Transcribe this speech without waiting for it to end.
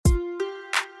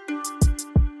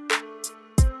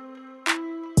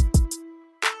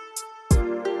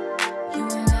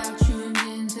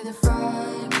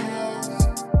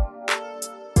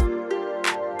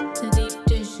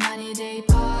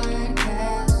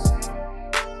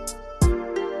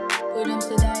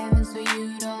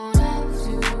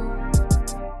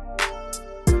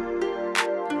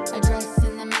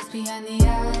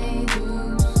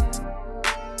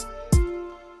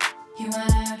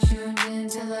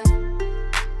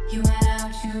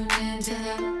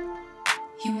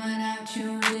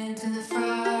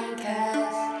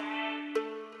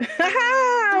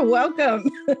welcome.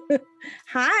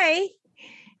 Hi.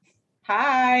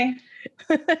 Hi.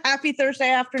 Happy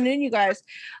Thursday afternoon, you guys.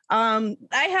 I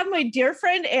have my dear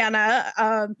friend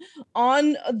Anna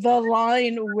on the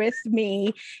line with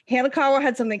me. Hanakawa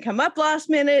had something come up last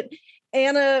minute.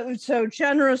 Anna so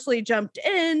generously jumped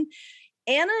in.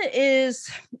 Anna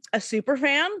is a super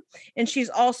fan, and she's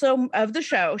also of the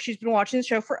show. She's been watching the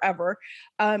show forever.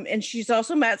 And she's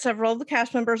also met several of the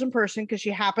cast members in person because she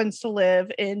happens to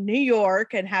live in New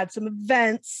York and had some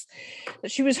events that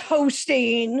she was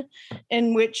hosting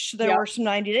in which there were some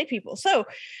 90-day people. So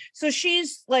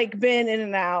she's like been in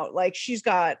and out. Like she's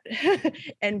got,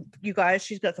 and you guys,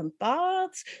 she's got some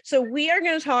thoughts. So we are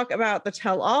going to talk about the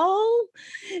tell-all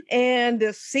and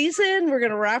this season. We're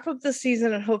going to wrap up the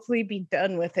season and hopefully be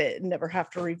done with it and never have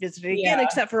to revisit it again,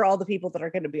 except for all the people that are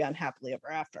going to be unhappily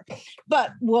ever after.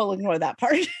 But we'll ignore that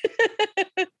part.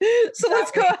 So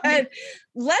let's go ahead.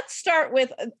 Let's start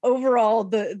with overall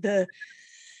the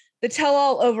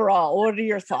tell-all overall. What are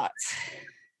your thoughts?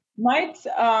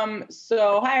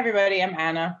 So hi everybody, I'm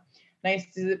Anna.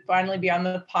 Nice to finally be on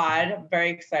the pod. I'm very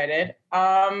excited.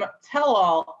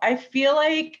 Tell-all. I feel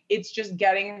like it's just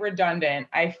getting redundant.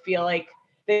 I feel like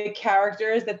the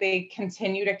characters that they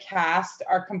continue to cast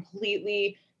are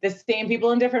completely the same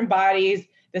people in different bodies,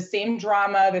 the same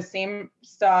drama, the same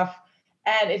stuff.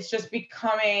 And it's just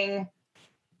becoming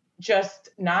just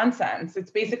nonsense. It's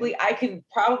basically, I could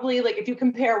probably, like, if you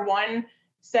compare one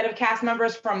set of cast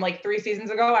members from like 3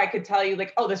 seasons ago, I could tell you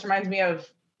like, oh, this reminds me of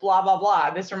blah, blah, blah.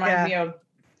 This reminds me of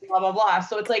blah, blah, blah.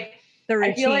 So it's like, the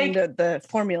routine, like the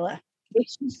formula.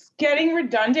 It's just getting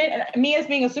redundant. And me as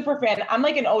being a super fan, I'm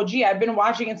like an OG. I've been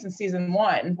watching it since season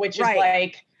 1, which is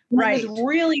like, it was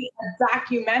really a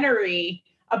documentary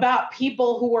about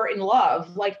people who were in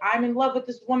love. Like, I'm in love with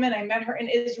this woman. I met her in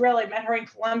Israel. I met her in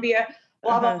Colombia,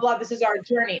 blah, blah, blah. This is our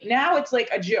journey. Now it's like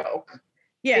a joke.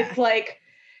 Yeah. It's like,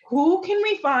 who can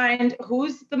we find?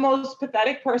 Who's the most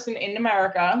pathetic person in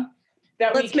America?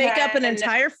 Let's make up an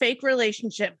entire fake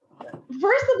relationship.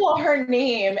 First of all, her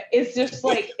name is just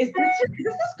like, is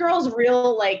this girl's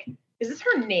real, like, is this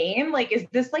her name? Like, is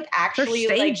this like actually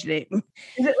her stage name?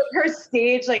 Is it like her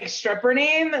stage like stripper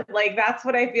name? Like, that's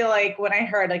what I feel like when I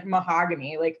heard like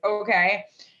Mahogany. Like, okay.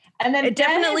 And then it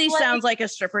definitely sounds like a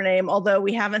stripper name, although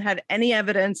we haven't had any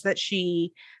evidence that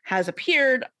she has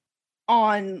appeared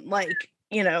on like,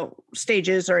 you know,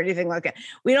 stages or anything like that.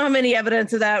 We don't have any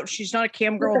evidence of that. She's not a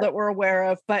cam girl that we're aware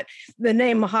of, but the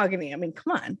name Mahogany, I mean,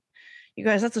 come on, you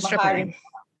guys, that's a stripper name.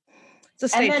 It's a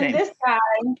stage name. And then this guy,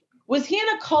 was he in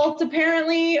a cult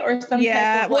apparently or something?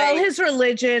 Yeah, well, his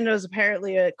religion was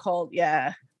apparently a cult.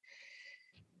 Yeah.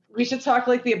 We should talk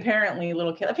like the apparently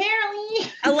little kid. Apparently.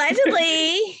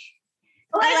 Allegedly.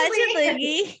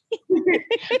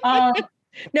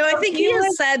 No, I think he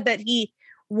has said that he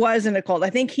was in a cult. I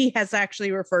think he has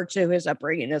actually referred to his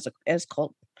upbringing as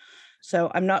cult. So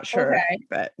I'm not sure,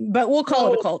 but we'll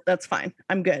call it a cult. That's fine.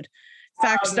 I'm good.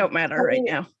 Facts don't matter right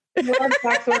now. We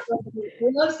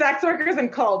love sex workers and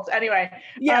cults. Anyway.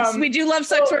 Yes, we do love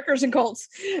sex workers and cults.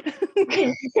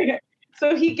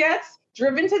 So he gets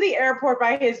driven to the airport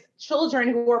by his children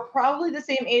who are probably the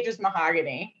same age as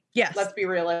Mahogany. Yes. Let's be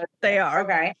realistic. They are.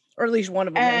 Okay. Or at least one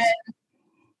of them is.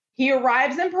 He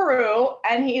arrives in Peru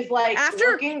and he's like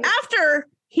after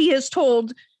he is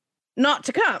told not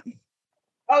to come.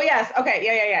 Oh yes. Okay.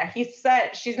 Yeah. He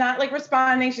said she's not like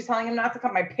responding. She's telling him not to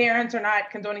come. My parents are not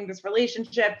condoning this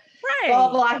relationship. Right.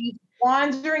 Blah, blah. He's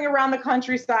wandering around the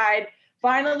countryside.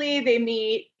 Finally, they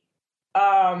meet.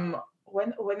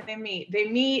 When they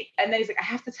meet, and then he's like, I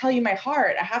have to tell you my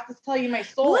heart. I have to tell you my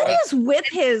soul. What is with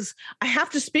his, I have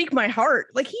to speak my heart?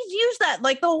 Like he's used that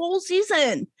like the whole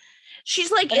season. She's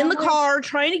like in the car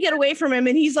trying to get away from him.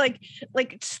 And he's like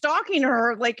stalking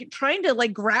her, like trying to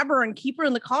like grab her and keep her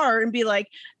in the car and be like,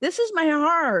 this is my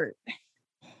heart.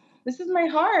 This is my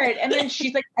heart. And then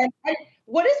she's like, and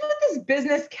what is with this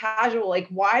business casual? Like,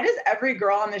 why does every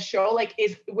girl on the show like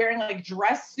is wearing like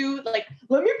dress suit? Like,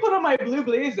 let me put on my blue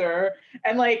blazer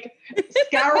and like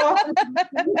scour off. I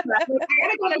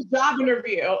gotta go on a job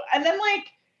interview. And then like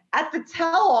at the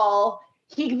tell-all,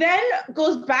 he then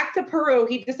goes back to Peru.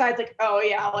 He decides like, oh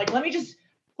yeah, like let me just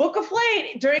book a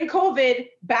flight during COVID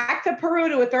back to Peru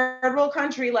to a third world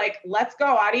country. Like, let's go,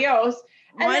 adios.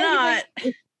 And why not?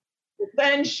 Like,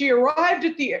 then she arrived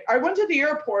I went to the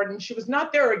airport and she was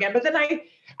not there again. But then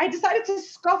I decided to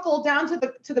scuffle down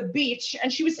to the beach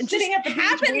and she was sitting at the beach.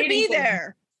 Happened to be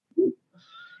there.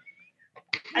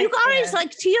 You guys,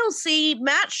 like TLC,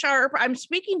 Matt Sharp. I'm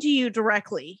speaking to you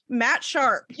directly, Matt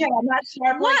Sharp. Yeah, Matt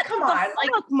Sharp. What? Like, come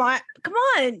on, come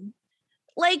on.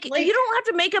 Like you don't have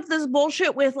to make up this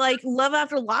bullshit with like love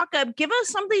after lockup. Give us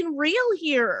something real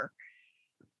here.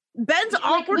 Ben's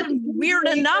awkward and weird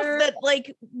enough that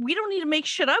like we don't need to make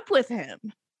shit up with him.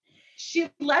 She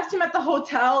left him at the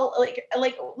hotel. Like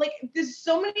there's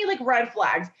so many like red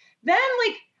flags. Then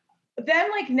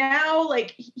now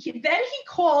he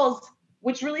calls,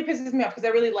 which really pisses me off because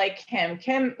I really like him.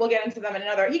 Kim, we'll get into them in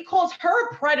another. He calls her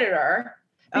a predator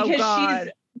because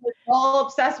she's all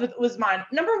obsessed with Usman.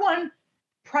 Number one,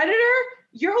 predator,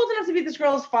 you're old enough to be this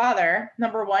girl's father,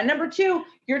 number one. Number two,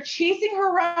 you're chasing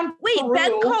her around. Wait, Peru.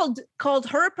 Ben called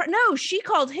her no, she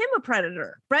called him a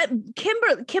predator. Queen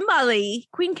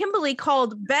Kimberly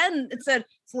called Ben and said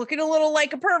it's looking a little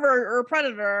like a pervert or a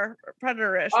predator or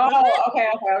predatorish. Okay.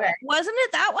 Wasn't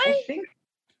it that way?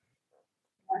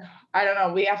 I don't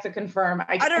know. We have to confirm.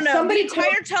 I don't know. The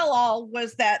entire tell-all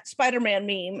was that Spider-Man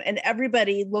meme and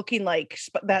everybody looking like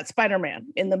that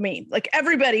Spider-Man in the meme. Like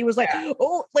everybody was like,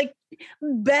 oh, like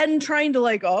Ben trying to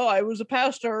like, oh, I was a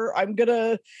pastor. I'm going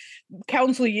to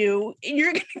counsel you. And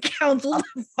you're going to counsel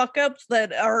the fuck-ups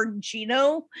that are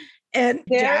Gino and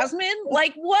Jasmine?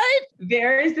 Like what?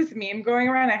 There is this meme going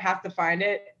around. I have to find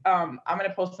it. I'm going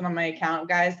to post it on my account,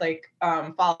 guys. Like,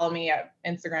 follow me at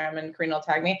Instagram and Karina will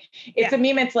tag me. It's a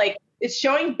meme. It's like, it's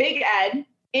showing Big Ed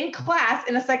in class,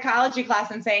 in a psychology class,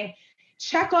 and saying,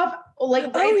 check off,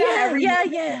 like, there's a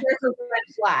red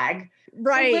flag.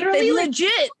 Right. So they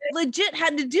legit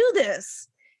had to do this.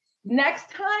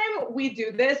 Next time we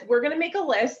do this, we're going to make a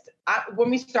list. When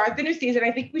we start the new season,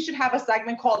 I think we should have a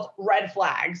segment called Red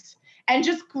Flags and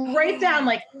just write down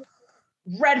like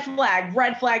red flag.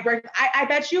 I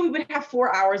bet you we would have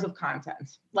 4 hours of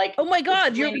content. Like, oh my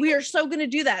God, we are so going to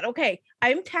do that. Okay.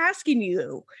 I'm tasking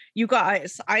you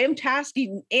guys. I am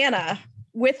tasking Anna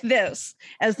with this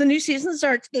as the new season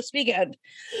starts this weekend.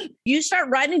 You start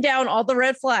writing down all the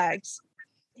red flags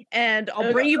and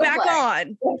I'll bring you back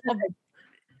on.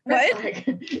 What?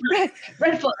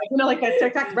 Red flag. You know, like a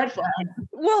TikTok red flag.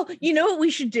 Well, you know what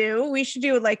we should do? We should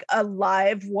do like a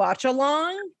live watch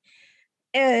along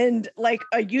and like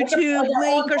a YouTube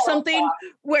link or something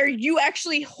where you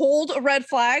actually hold a red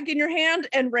flag in your hand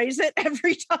and raise it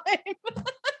every time.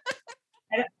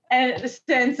 And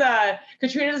since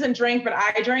Katrina doesn't drink, but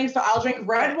I drink, so I'll drink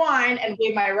red wine and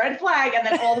wave my red flag, and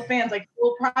then all the fans like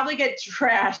will probably get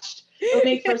trashed. It'll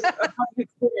make for a fun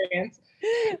experience.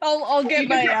 I'll get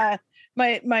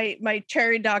my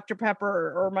cherry Dr.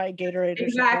 Pepper or my Gatorade.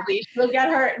 Exactly. She'll get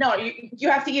her. No, you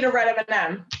have to eat a red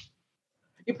M&M.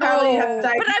 You probably have to.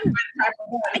 But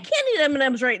I can't eat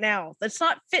M&Ms right now. That's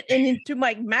not fitting into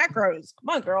my macros. Come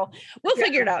on, girl. We'll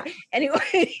figure it out.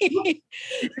 Anyway,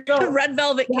 red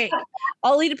velvet cake.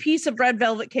 I'll eat a piece of red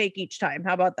velvet cake each time.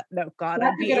 How about that? No, God,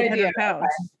 I'd be 800 pounds.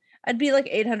 I'd be like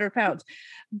 800 pounds.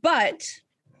 But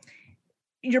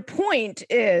your point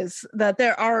is that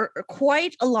there are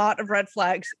quite a lot of red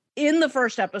flags in the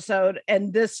first episode.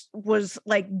 And this was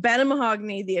like Ben and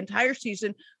Mahogany the entire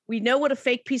season. We know what a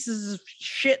fake pieces of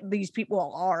shit these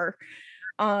people are.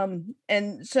 And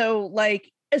so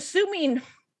like, assuming,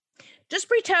 just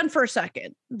pretend for a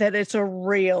second that it's a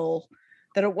real,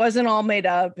 that it wasn't all made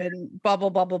up and blah, blah,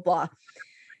 blah, blah, blah.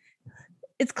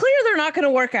 It's clear they're not going to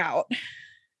work out.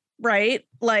 Right?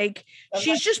 Like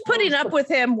she's just putting up with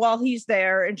him while he's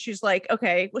there. And she's like,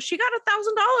 okay, well, she got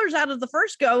 $1,000 out of the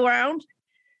first go round.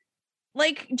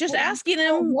 Like just asking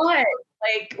him what?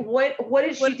 Like what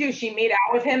did she do? She made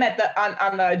out with him at the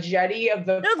on the jetty of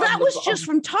the. No, that was just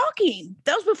from talking.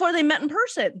 That was before they met in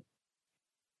person.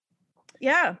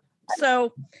 Yeah.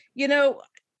 So, you know,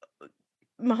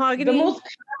 Mahogany. The most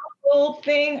comical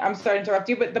thing, I'm sorry to interrupt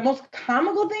you, but the most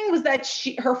comical thing was that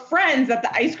her friends at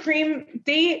the ice cream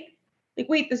date, like,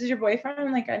 wait, this is your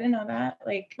boyfriend? Like, I didn't know that.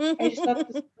 Like, I just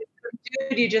thought this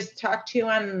dude you just talked to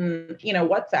on,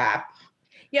 WhatsApp.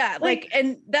 Yeah, like,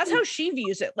 and that's how she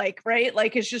views it, like, right?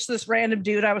 Like, it's just this random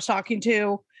dude I was talking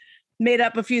to, made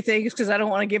up a few things because I don't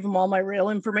want to give him all my real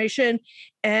information.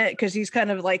 And because he's kind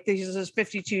of like, he's this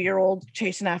 52-year-old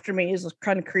chasing after me. He's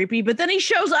kind of creepy. But then he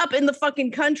shows up in the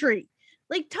fucking country.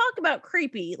 Like, talk about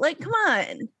creepy. Like, come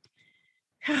on.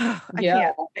 I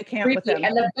can't creepy. With him.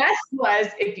 And the best was,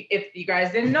 if you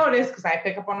guys didn't notice, because I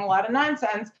pick up on a lot of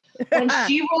nonsense, when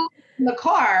she was in the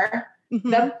car,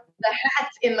 the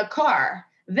hat's in the car.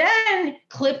 Then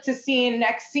clip to scene,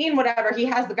 next scene, whatever, he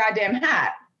has the goddamn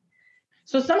hat.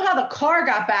 So somehow the car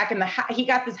got back and he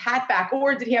got this hat back,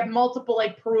 or did he have multiple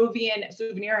like Peruvian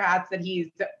souvenir hats that he's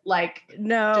like?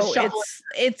 No,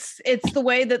 it's the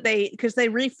way that because they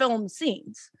refilm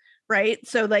scenes, right?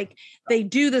 So like they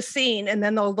do the scene and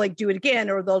then they'll like do it again,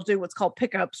 or they'll do what's called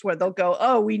pickups where they'll go,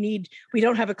 oh, we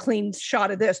don't have a clean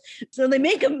shot of this. So they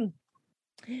make them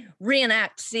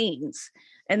reenact scenes,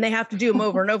 and they have to do them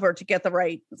over and over to get the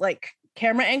right like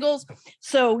camera angles.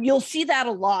 So you'll see that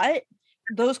a lot.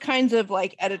 Those kinds of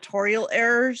like editorial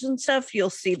errors and stuff, you'll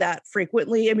see that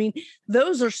frequently. I mean,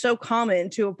 those are so common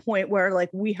to a point where like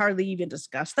we hardly even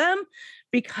discuss them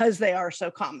because they are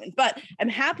so common. But I'm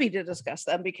happy to discuss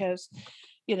them because,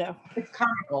 you know, it's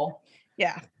comical.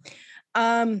 Yeah.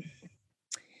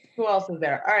 Who else is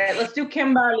there? All right, let's do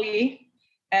Kimberly.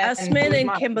 Usman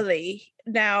and Kimberly.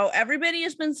 Now, everybody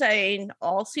has been saying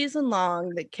all season long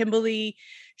that Kimberly,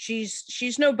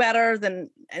 she's no better than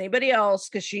anybody else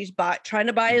because she's trying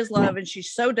to buy his love, and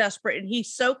she's so desperate, and he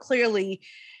so clearly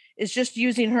is just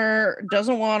using her,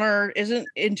 doesn't want her, isn't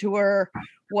into her,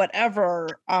 whatever.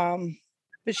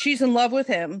 But she's in love with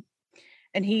him,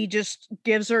 and he just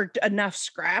gives her enough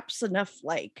scraps, enough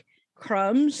like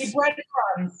crumbs. He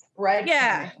breadcrumbs.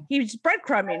 Yeah, he's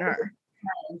breadcrumbing her.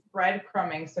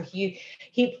 Breadcrumbing. So he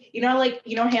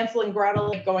Hansel and Gretel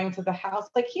like going to the house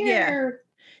like here. Yeah.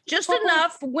 Just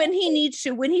enough when he needs to,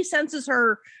 when he senses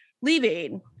her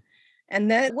leaving.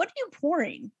 And then what are you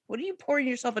pouring? What are you pouring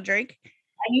yourself a drink?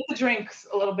 I need the drinks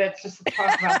a little bit just to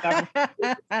talk about them.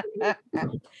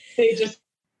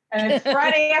 And it's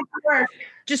Friday after work.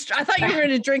 I thought you were going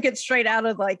to drink it straight out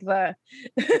of like the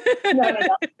no.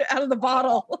 out of the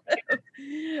bottle.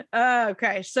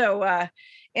 Okay, so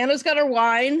Anna's got her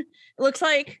wine, it looks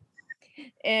like,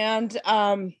 and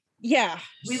yeah.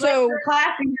 We like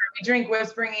classy. We drink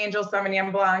Whispering Angel,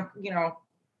 Sauvignon Blanc,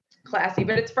 classy.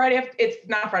 But it's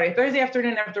Thursday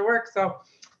afternoon after work, so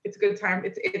it's a good time.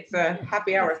 It's a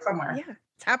happy hour somewhere. Yeah,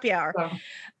 it's happy hour.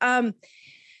 So.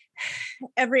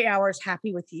 Every hour is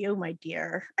happy with you, my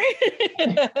dear.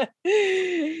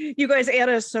 You guys,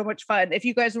 Anna is so much fun. If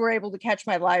you guys were able to catch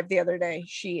my live the other day,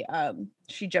 she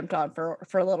jumped on for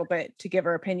a little bit to give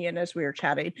her opinion as we were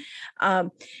chatting.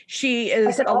 She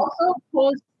is also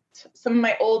post some of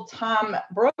my old Tom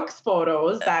Brooks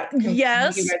photos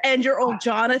and your old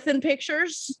Jonathan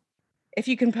pictures. If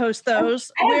you can post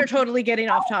those. We are totally getting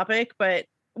off topic, but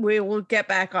we will get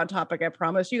back on topic, I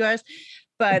promise you guys.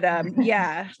 But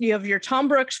yeah, you have your Tom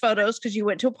Brooks photos because you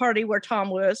went to a party where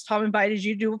Tom was. Tom invited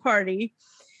you to a party.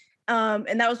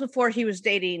 And that was before he was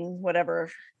dating whatever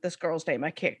this girl's name.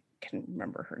 I can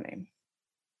remember her name.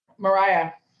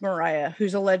 Mariah,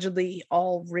 who's allegedly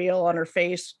all real on her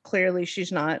face. Clearly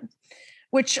she's not,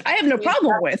 which I have no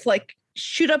problem with. Like,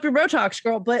 shoot up your Botox,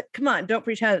 girl, but come on, don't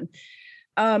pretend.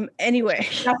 Anyway.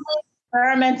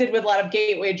 Experimented with a lot of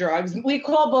gateway drugs. We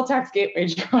call Botox gateway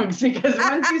drugs because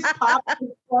once you stop,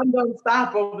 the fun don't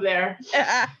stop over there.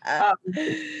 So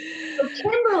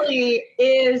Kimberly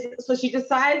she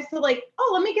decides to let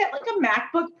me get like a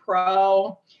MacBook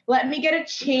Pro. Let me get a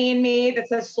chain made that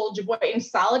says Soulja Boy in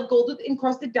solid gold with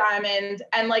encrusted diamonds.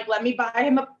 And let me buy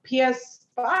him a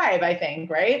PS5, I think,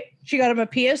 right? She got him a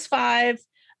PS5.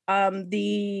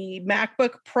 The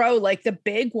MacBook Pro, like the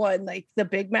big one, like the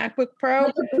big MacBook Pro,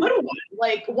 like a good one,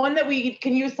 like one that we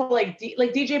can use to like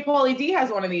DJ Pauly D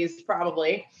has one of these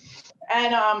probably,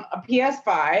 and a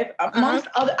PS5 amongst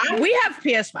other. We have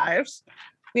PS5s.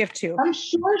 We have two. I'm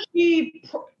sure she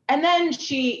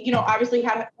obviously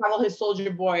had all his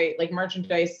Soulja Boy like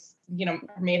merchandise,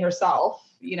 made herself.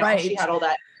 Right. She had all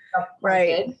that stuff.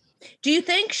 Right. Do you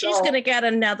think she's gonna get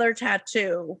another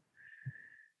tattoo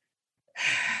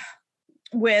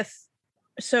with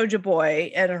Soulja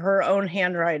Boy and her own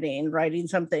handwriting, writing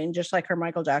something just like her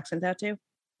Michael Jackson tattoo?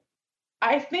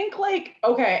 I think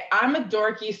I'm a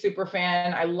dorky super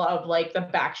fan. I love like the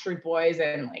Backstreet Boys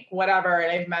and like whatever,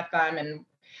 and I've met them,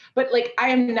 but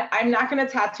I'm not gonna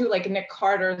tattoo like Nick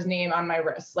Carter's name on my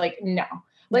wrist. Like no.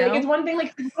 It's one thing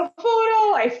like a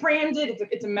photo, I framed it,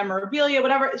 it's a memorabilia,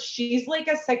 whatever. She's like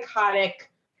a psychotic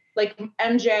like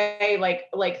MJ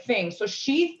like thing. So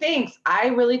I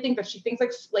really think that she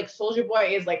thinks like Soulja Boy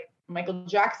is like Michael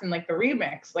Jackson, like the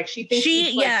remix. Like she thinks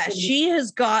she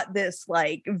has got this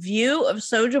like view of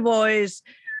Soulja Boy's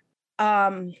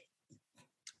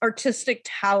artistic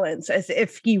talents as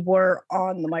if he were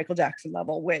on the Michael Jackson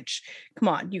level, which come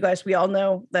on, you guys, we all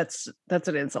know that's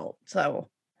an insult. So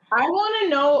I want to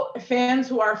know, fans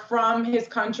who are from his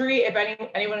country, if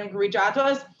anyone can reach out to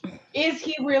us, is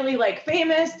he really like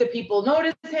famous? Do people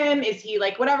notice him? Is he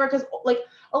like whatever? Because like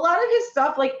a lot of his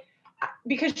stuff, like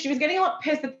because she was getting a little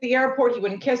pissed at the airport, he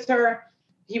wouldn't kiss her.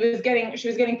 She was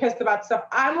getting pissed about stuff.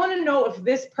 I want to know if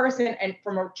this person, and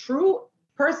from a true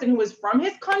person who is from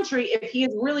his country, if he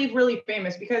is really, really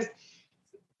famous. Because,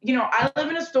 I live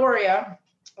in Astoria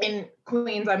in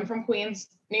Queens. I'm from Queens,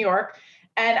 New York.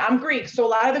 And I'm Greek, so a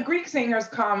lot of the Greek singers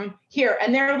come here,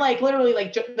 and they're like literally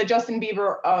like the Justin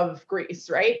Bieber of Greece,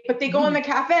 right? But they go in the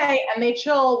cafe and they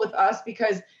chill with us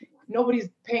because nobody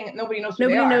knows who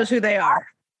Nobody they are. knows who they are.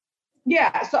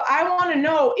 Yeah. So I want to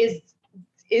know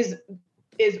is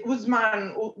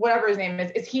Usman, whatever his name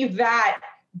is he that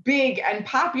big and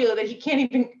popular that he can't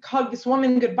even hug this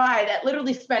woman goodbye that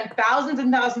literally spent thousands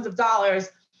and thousands of dollars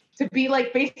to be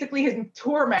like basically his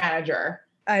tour manager?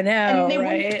 I know,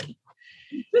 right?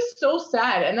 It's just so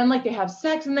sad. And then like they have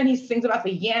sex and then he sings about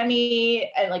the yammy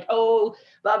and like, oh,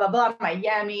 blah, blah, blah, my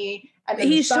yammy. And then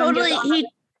he's totally,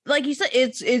 like you said,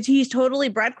 it's he's totally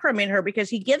breadcrumbing her because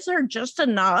he gives her just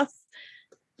enough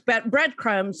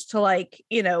breadcrumbs to like,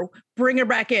 you know, bring her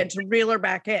back in, to reel her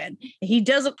back in. He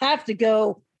doesn't have to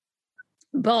go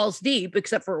balls deep,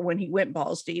 except for when he went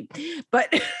balls deep.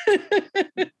 But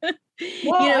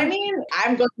well, you know, I mean,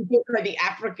 I'm going to give her the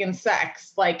African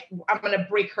sex. Like, I'm going to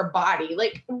break her body.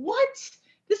 Like, what?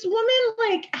 This woman,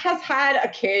 like, has had a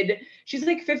kid. She's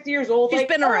like 50 years old. She's like,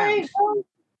 been around.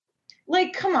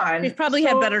 Like, come on. She's probably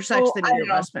had better sex than your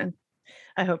husband.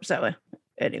 I hope so.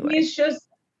 Anyway.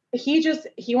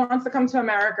 He wants to come to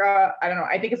America. I don't know.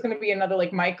 I think it's going to be another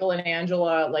like Michael and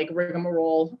Angela, like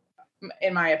rigmarole,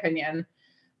 in my opinion.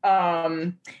 At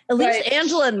least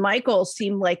Angela and Michael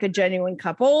seem like a genuine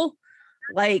couple,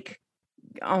 like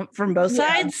from both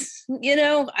sides. You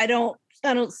know, I don't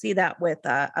see that with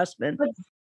Usman.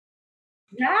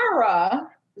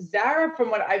 Zara,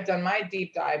 from what I've done my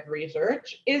deep dive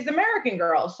research, is American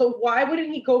Girl. So why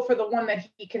wouldn't he go for the one that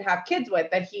he could have kids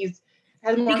with? That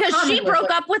has more because she with,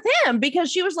 broke up with him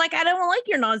because she was like, I don't like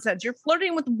your nonsense. You're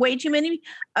flirting with way too many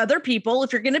other people.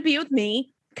 If you're going to be with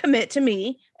me, commit to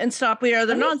me and stop with your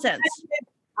other nonsense.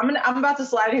 I'm about to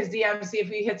slide his DM, see if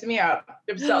he hits me up.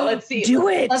 So let's see. Do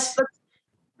it.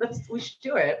 We should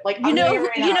do it. Like, you know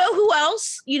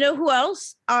who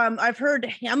else? I've heard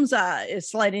Hamza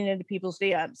is sliding into people's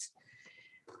DMs.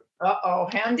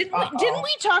 Hamza. Didn't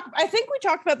we talk? I think we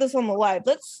talked about this on the live.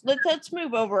 Let's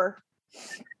move over.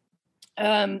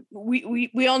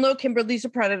 We all know Kimberly's a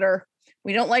predator.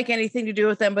 We don't like anything to do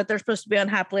with them, but they're supposed to be on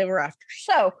Happily Ever After.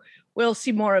 So we'll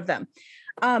see more of them.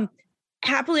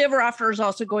 Happily Ever After is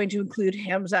also going to include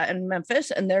Hamza and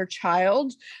Memphis and their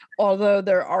child, although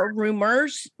there are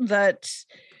rumors that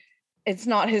it's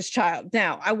not his child.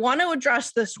 Now, I want to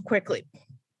address this quickly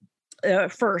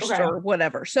first, or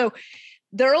whatever. So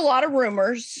there are a lot of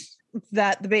rumors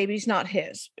that the baby's not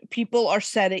his. People are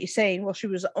saying, well, she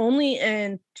was only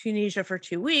in Tunisia for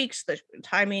 2 weeks, the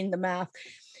timing, the math.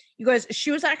 You guys, she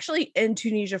was actually in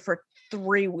Tunisia for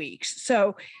 3 weeks.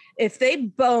 So if they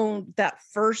boned that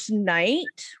first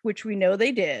night, which we know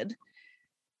they did,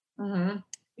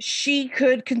 she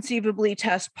could conceivably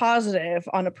test positive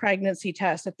on a pregnancy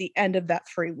test at the end of that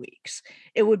 3 weeks.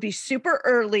 It would be super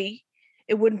early.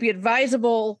 It wouldn't be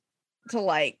advisable to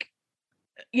like,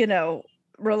 you know,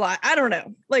 rely. I don't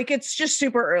know. Like, it's just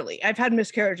super early. I've had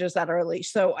miscarriages that early.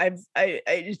 So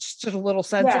it's just a little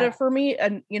sensitive for me.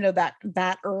 And you know,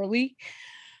 that early,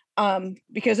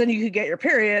 because then you could get your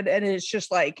period and it's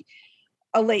just like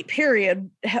a late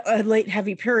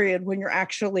heavy period when you're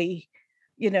actually,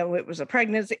 you know, it was a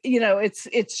pregnancy, you know, it's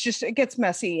just, it gets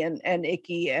messy and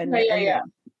icky and,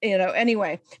 you know,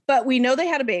 anyway, but we know they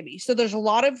had a baby. So there's a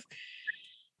lot of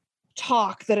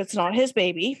talk that it's not his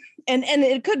baby, and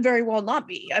it could very well not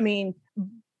be. I mean,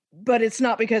 but it's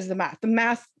not because of the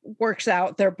math works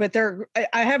out there, but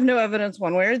I have no evidence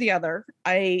one way or the other.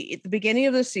 At the beginning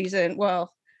of the season,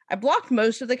 well, I blocked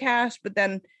most of the cast, but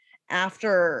then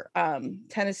after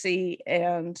Tennessee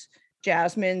and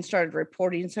Jasmine started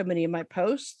reporting so many of my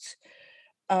posts,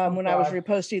 when I was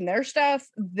reposting their stuff,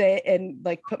 and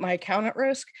like put my account at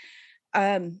risk,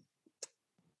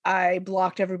 I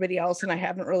blocked everybody else, and I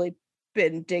haven't really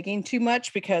been digging too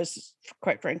much because,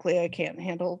 quite frankly, I can't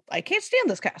stand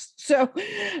this cast. So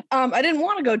I didn't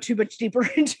want to go too much deeper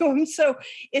into them. So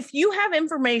if you have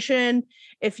information,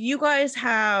 if you guys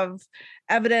have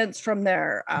evidence from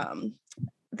their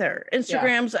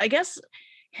Instagrams, I guess,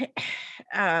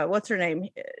 what's her name?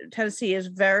 Tennessee is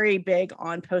very big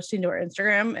on posting to her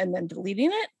Instagram and then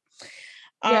deleting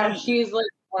it. She's like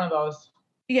one of those.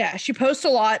 Yeah, she posts a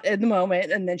lot in the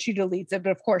moment and then she deletes it.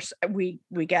 But of course, we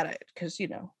get it because, you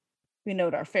know, we know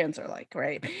what our fans are like,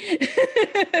 right?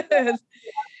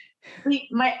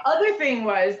 My other thing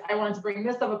was, I wanted to bring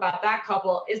this up about that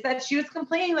couple, is that she was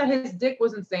complaining that his dick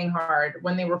wasn't staying hard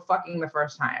when they were fucking the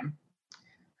first time.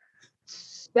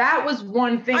 That was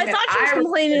one thing. I thought she was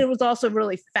complaining it was also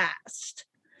really fast.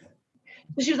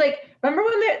 She was like, remember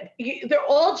when they're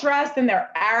all dressed and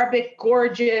they're Arabic,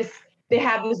 gorgeous. They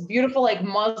have this beautiful like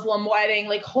Muslim wedding,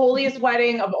 like holiest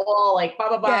wedding of all, like blah,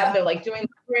 blah, blah. Yeah. They're like doing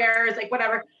prayers, like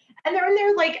whatever. And they're in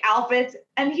their like outfits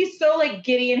and he's so like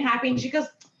giddy and happy. And she goes,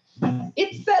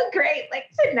 it's so great. Like,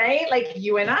 tonight, like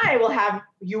you and I will have,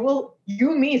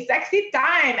 me sexy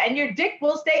time and your dick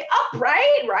will stay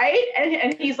upright, right?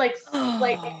 And he's like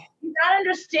he's not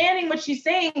understanding what she's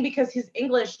saying because his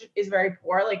English is very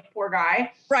poor, like poor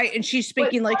guy. Right. And she's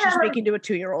speaking like she's speaking to a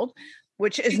 2-year-old,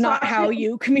 which is not how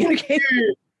you communicate.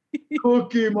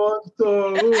 Cookie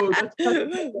Monster.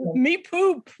 Me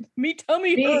poop. Me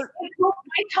tummy hurt.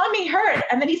 My tummy hurt.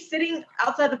 And then he's sitting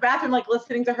outside the bathroom, like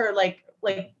listening to her, like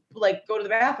go to the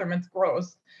bathroom. It's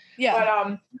gross. Yeah.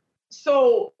 But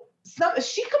so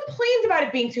she complained about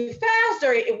it being too fast,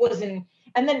 or it wasn't.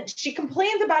 And then she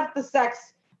complained about the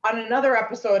sex on another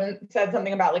episode and said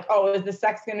something about like, oh, is the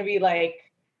sex going to be like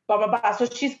blah blah blah. So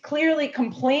she's clearly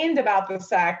complained about the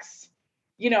sex,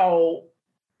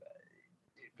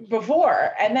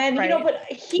 before, and then right. But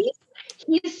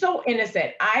he's so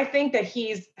innocent. I think that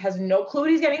has no clue what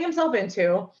he's getting himself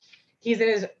into. He's in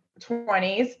his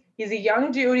 20s. He's a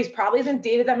young dude. He's probably hasn't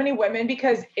dated that many women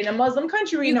because in a Muslim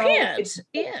country, you can't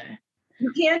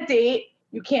date.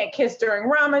 You can't kiss during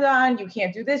Ramadan. You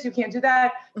can't do this. You can't do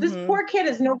that. This poor kid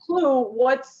has no clue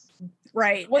what's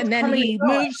right. And then he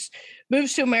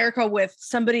moves to America with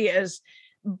somebody as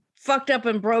fucked up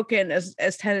and broken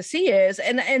as Tennessee is.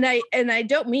 And I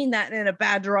don't mean that in a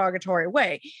bad derogatory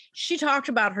way. She talked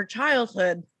about her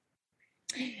childhood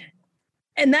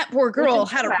and that poor girl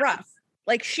had it rough.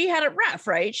 Like she had it rough,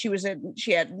 right? She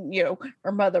had,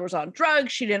 her mother was on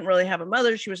drugs. She didn't really have a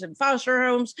mother. She was in foster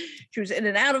homes. She was in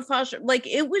and out of foster. Like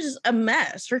it was a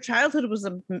mess. Her childhood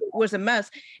was a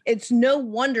mess. It's no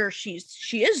wonder she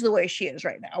is the way she is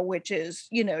right now, which is,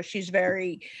 she's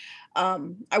very,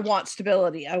 I want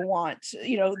stability. I want,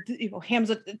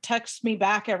 Hamza texts me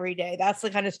back every day. That's the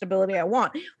kind of stability I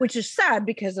want, which is sad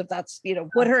because if that's,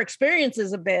 what her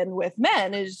experiences have been with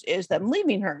men is them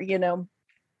leaving her,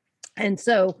 And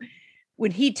so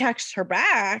when he texts her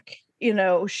back,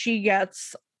 she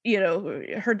gets,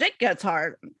 her dick gets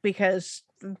hard because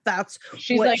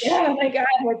she's like, oh my God,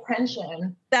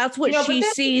 attention. That's what she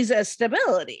sees as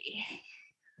stability.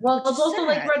 Well, it's also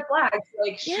like red flags.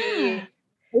 Like she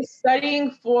was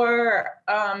studying for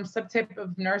some type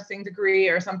of nursing degree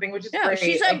or something, which is great.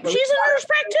 She's a nurse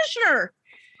practitioner.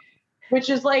 Which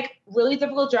is like really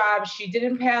difficult job. She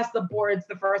didn't pass the boards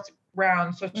the first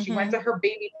round. So she went to her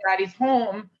baby daddy's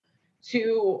home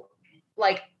to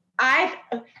like, I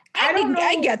don't know.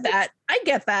 I get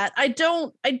that. I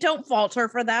don't fault her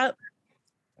for that.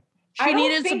 She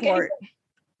needed support.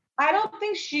 I don't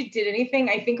think she did anything.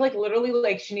 I think like literally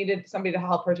like she needed somebody to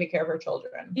help her take care of her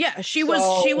children. Yeah, she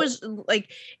was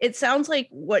like, it sounds like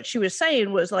what she was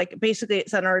saying was like, basically it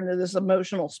sent her into this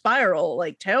emotional spiral,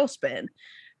 like tailspin.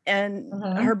 And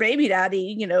her baby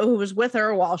daddy, who was with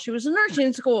her while she was in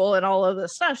nursing school and all of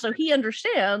this stuff. So he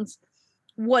understands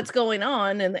what's going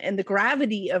on and the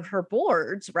gravity of her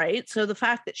boards, right? So the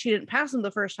fact that she didn't pass them the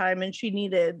first time and she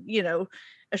needed,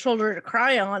 a shoulder to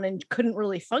cry on and couldn't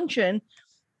really function,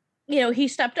 he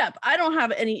stepped up. I don't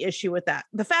have any issue with that.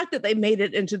 The fact that they made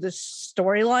it into this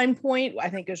storyline point, I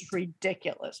think is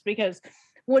ridiculous because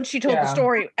when she told the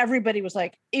story, everybody was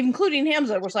like, including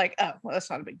Hamza, was like, oh, well, that's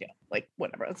not a big deal. Like,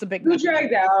 whatever. It's a big deal. Who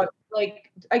dragged out,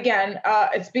 like, again,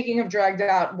 and speaking of dragged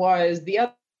out, was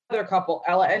the other couple,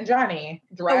 Ella and Johnny.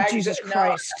 Jesus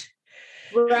Christ.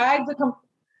 Dragged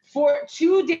for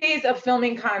 2 days of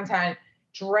filming content,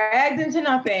 dragged into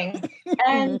nothing.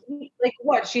 And like,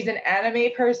 what? She's an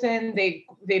anime person. They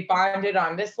bonded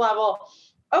on this level.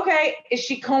 Okay, is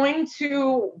she going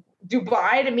to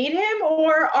Dubai to meet him,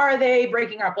 or are they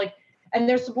breaking up? Like, and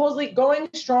they're supposedly going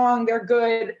strong. They're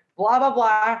good. Blah blah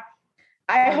blah.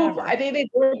 I think they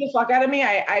bored the fuck out of me.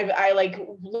 I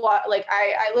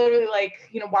literally like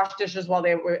washed dishes while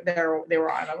they were there. They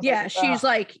were on. Yeah, like, she's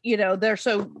like they're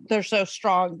so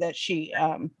strong that she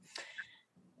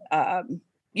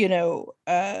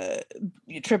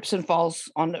trips and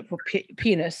falls on the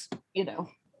penis.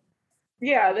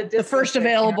 Yeah, the first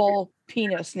available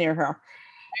penis near her.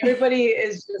 Everybody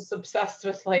is just obsessed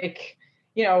with like,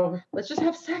 let's just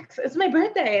have sex. It's my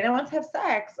birthday and I want to have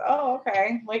sex. Oh,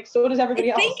 okay. Like, so does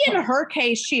everybody else. I think in her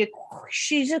case,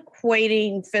 she's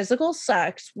equating physical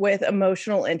sex with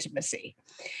emotional intimacy.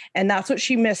 And that's what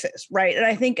she misses, right? And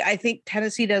I think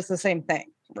Tennessee does the same thing,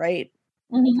 right?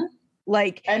 Mm-hmm.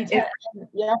 Like,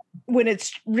 when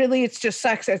it's just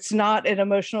sex, it's not an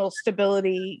emotional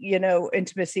stability,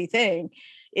 intimacy thing.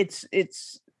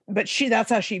 But that's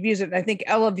how she views it. And I think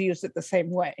Ella views it the same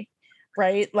way,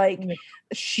 right? Like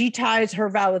she ties her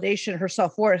validation, her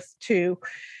self-worth to,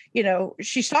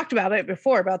 she's talked about it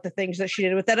before, about the things that she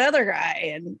did with that other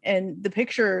guy and the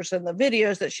pictures and the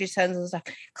videos that she sends and stuff.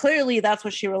 Clearly that's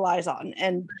what she relies on.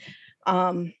 And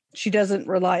She doesn't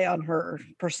rely on her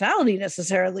personality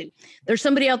necessarily. There's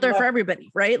somebody out there for everybody,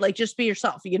 right? Like, just be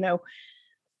yourself,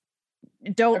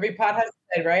 don't every pot has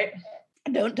a lid, right?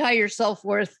 Don't tie your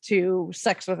self-worth to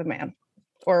sex with a man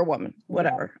or a woman,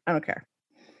 whatever. I don't care.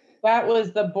 That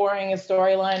was the boringest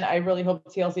storyline. I really hope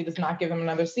TLC does not give them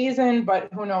another season, but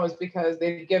who knows, because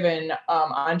they've given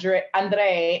Andre and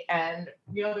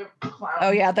the other clown.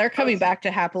 Oh yeah, they're coming back to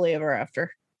Happily Ever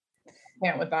After.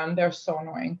 Can't with them. They're so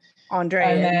annoying. Andre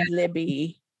and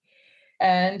Libby.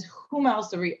 And whom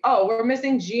else we're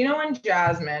missing Gino and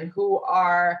Jasmine, who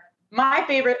are my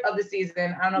favorite of the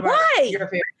season. I don't know about your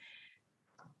favorite.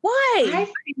 Why?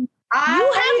 You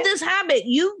have this habit.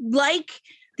 You like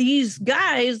these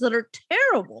guys that are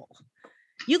terrible.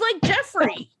 You like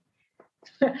Jeffrey.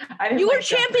 You were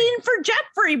championing for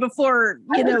Jeffrey before,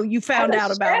 you found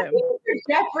out about him.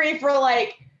 Jeffrey for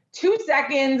like 2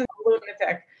 seconds,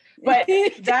 lunatic. But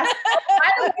that's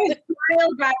his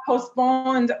trial got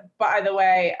postponed, by the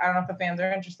way. I don't know if the fans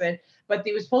are interested, but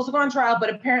he was supposed to go on trial,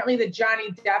 but apparently the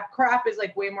Johnny Depp crap is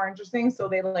like way more interesting. So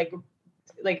they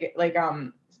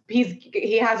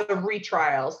he has a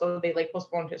retrial, so they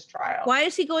postponed his trial. Why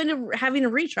is he having a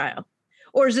retrial?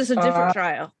 Or is this a different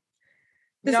trial?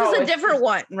 This is a different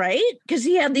one, right? Because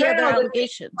he had the other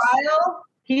allegations. Trial,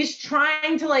 he's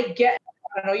trying to get,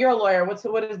 I don't know, you're a lawyer. What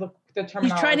is the terminology?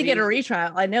 He's trying to get a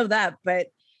retrial. I know that, but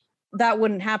that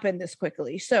wouldn't happen this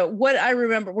quickly. So what I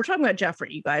remember, we're talking about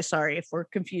Jeffrey, you guys. Sorry if we're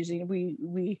confusing.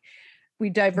 We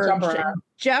diverged.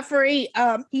 Jeffrey,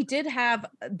 he did have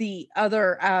the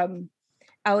other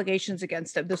allegations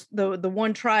against him. The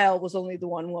one trial was only the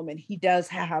one woman. He does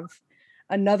have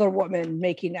another woman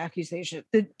making accusation.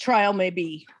 The trial may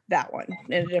be that one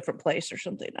in a different place or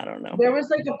something. I don't know. There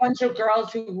was a bunch of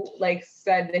girls who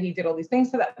said that he did all these things.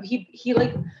 So that he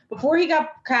before he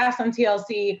got cast on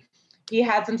TLC, he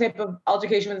had some type of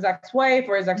altercation with his ex-wife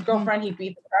or his ex-girlfriend. He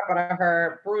beat the crap out of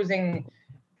her, bruising,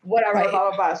 whatever,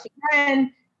 blah, blah, blah. So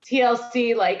then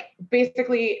TLC,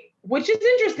 basically, which is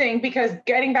interesting because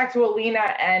getting back to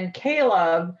Alina and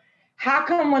Caleb, how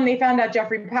come when they found out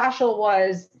Jeffrey Paschal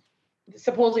was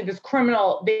supposedly this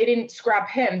criminal, they didn't scrap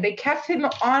him? They kept him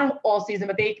on all season,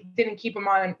 but they didn't keep him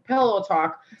on Pillow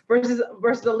Talk. Versus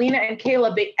Alina and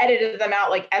Caleb, they edited them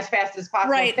out as fast as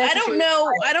possible. Right. I don't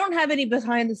know. I don't have any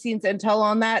behind the scenes intel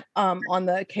on that, on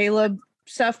the Caleb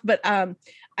stuff, but I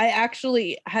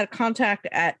actually had contact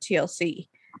at TLC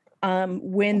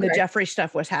when the Jeffrey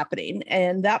stuff was happening.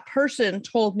 And that person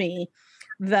told me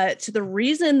that the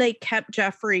reason they kept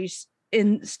Jeffrey's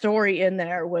story in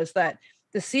there was that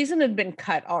the season had been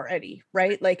cut already,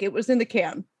 right? It was in the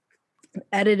can,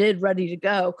 edited, ready to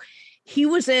go. He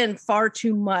was in far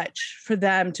too much for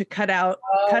them to cut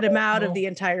him out of the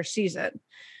entire season.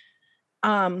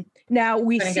 Now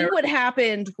we see what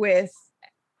happened with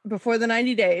before the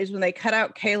 90 days when they cut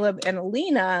out Caleb and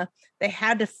Alina. They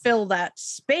had to fill that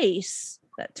space,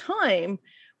 that time,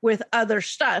 with other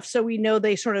stuff. So we know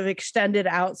they sort of extended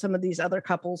out some of these other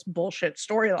couples' bullshit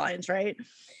storylines, right?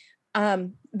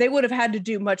 They would have had to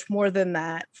do much more than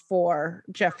that for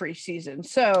Jeffrey's season.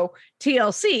 So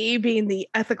TLC, being the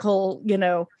ethical,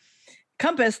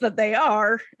 compass that they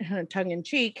are, tongue in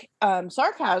cheek,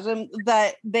 sarcasm,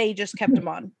 that they just kept him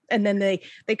on. And then they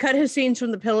cut his scenes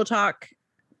from the Pillow Talk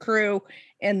crew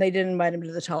and they didn't invite him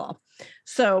to the tell-all.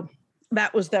 So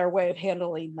that was their way of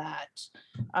handling that.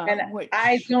 And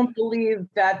I don't believe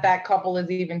that couple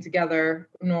is even together,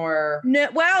 nor. No,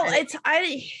 well,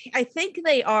 I think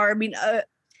they are. I mean,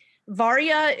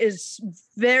 Varya is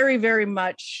very, very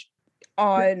much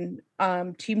on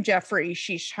Team Jeffrey.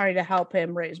 She's trying to help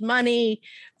him raise money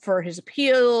for his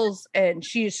appeals, and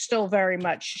she's still very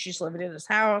much, she's living in his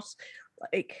house.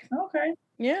 Okay.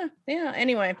 Yeah.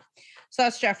 Anyway, so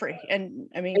that's Jeffrey. And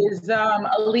I mean, is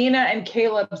Alina and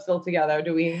Caleb still together?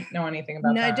 Do we know anything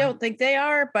about that? No, I don't think they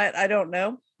are, but I don't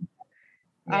know.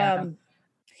 Yeah.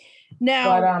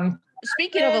 Now,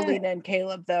 speaking of Alina and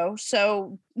Caleb, though,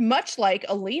 so much like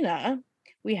Alina,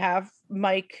 we have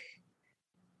Mike,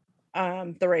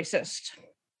 the racist.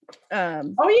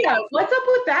 Oh yeah, what's up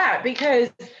with that?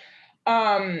 Because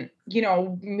we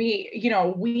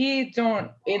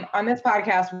don't on this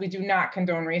podcast, we do not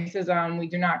condone racism. We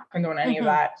do not condone any of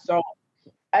that. So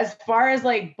as far as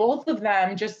both of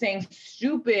them just saying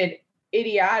stupid,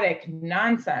 idiotic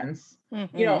nonsense,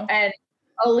 and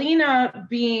Alina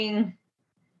being,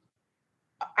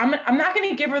 I'm not going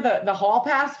to give her the hall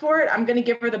pass for it. I'm going to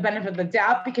give her the benefit of the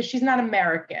doubt because she's not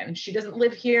American. She doesn't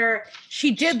live here.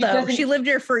 She did though. She lived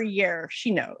here for a year.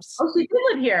 She knows. Oh, she did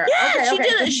live here. Yeah, okay, she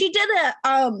did. She did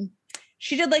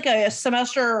She did like a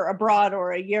semester abroad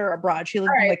or a year abroad. She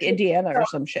lived in like Indiana or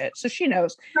some shit. So she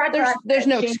knows there's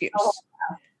no excuse.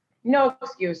 No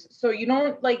excuse. So you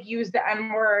don't like use the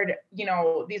N-word, you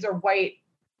know, these are white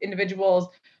individuals.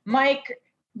 Mike,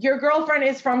 your girlfriend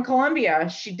is from Colombia.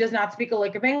 She does not speak a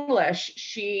lick of English.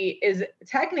 She is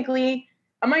technically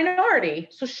a minority.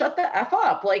 So shut the F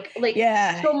up.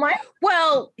 Yeah. So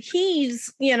well,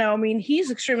 he's, you know, I mean, he's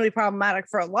extremely problematic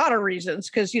for a lot of reasons.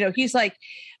 Cause, you know, he's like,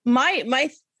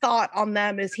 my thought on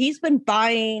them is he's been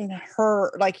buying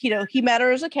her, like, you know, he met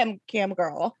her as a cam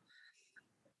girl.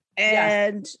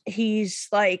 And he's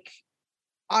like,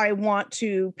 I want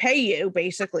to pay you,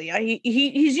 basically.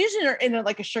 He's using her in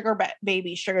like a sugar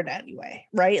daddy way,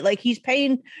 right? Like he's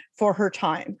paying for her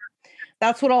time.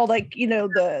 That's what all like, you know,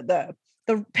 the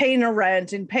paying her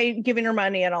rent and giving her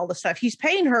money and all the stuff. He's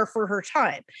paying her for her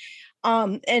time.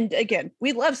 And again,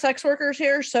 we love sex workers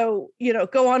here, so you know,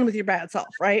 go on with your bad self,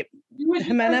 right? Do what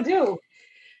you gotta do.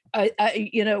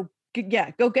 You know,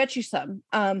 go get you some.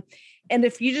 And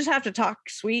if you just have to talk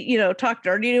sweet, you know, talk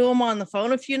dirty to him on the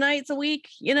phone a few nights a week,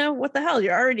 you know, what the hell?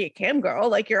 You're already a cam girl.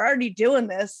 Like you're already doing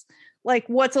this. Like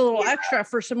what's a little extra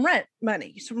for some rent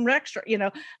money, some extra, you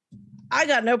know, I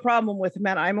got no problem with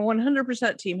Jimena. I'm a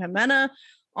 100% team Jimena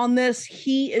on this.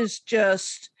 He is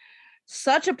just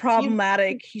such a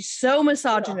problematic. He's so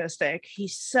misogynistic.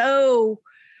 He's so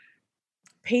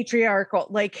patriarchal.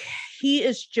 Like he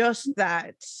is just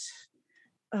that.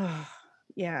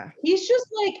 Yeah. He's just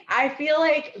like, I feel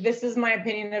like this is my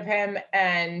opinion of him.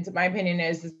 And my opinion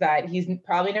is that he's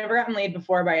probably never gotten laid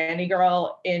before by any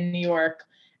girl in New York.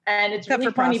 And it's except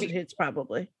really for funny prostitutes,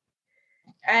 probably.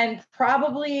 And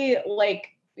probably like,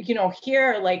 you know,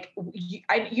 here, like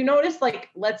you notice like,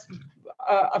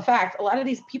 a fact, a lot of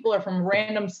these people are from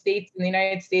random states in the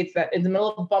United States that in the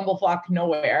middle of bumblefuck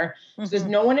nowhere. So there's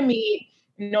no one to meet.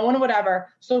 No one, whatever.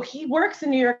 So he works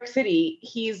in New York City.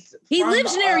 He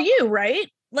lives near you, right?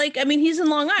 Like, I mean, he's in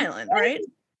Long Island, right?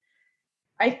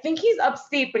 I think he's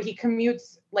upstate, but he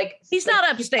commutes like. He's not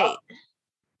upstate. I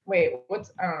don't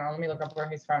know. Let me look up where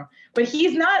he's from. But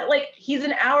he's not like, he's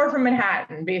an hour from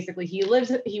Manhattan, basically. He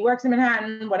works in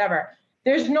Manhattan, whatever.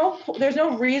 There's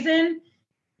no reason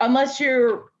unless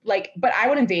you're like, but I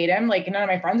wouldn't date him. Like none of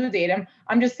my friends would date him.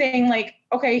 I'm just saying like,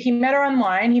 okay, he met her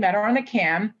online. He met her on a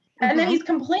cam. And then he's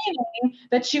complaining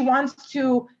that she wants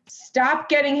to stop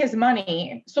getting his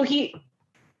money. So they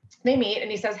meet and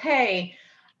he says, hey,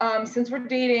 since we're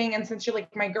dating and since you're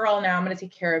like my girl now, I'm going to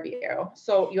take care of you.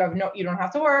 So you don't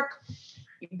have to work,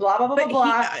 blah, blah, blah, blah,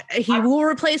 blah. He will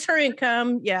replace her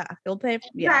income. Yeah. He'll pay.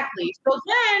 Yeah. Exactly. So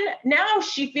then now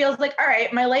she feels like, all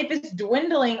right, my life is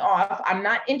dwindling off. I'm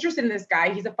not interested in this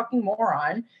guy. He's a fucking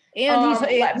moron. And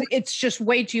it's just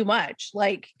way too much.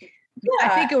 Like, I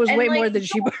think it was way more than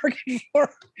she bargained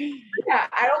for. Yeah,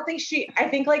 I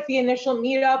think like the initial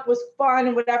meetup was fun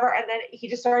and whatever. And then he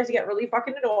just started to get really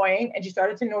fucking annoying and she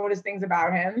started to notice things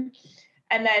about him.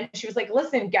 And then she was like,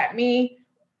 listen, let me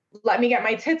get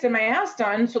my tits and my ass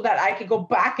done so that I could go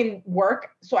back and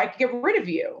work so I could get rid of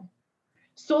you.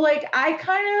 So like, I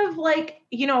kind of like,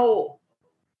 you know,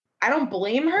 I don't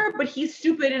blame her, but he's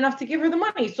stupid enough to give her the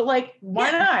money. So like,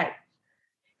 why not?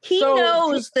 He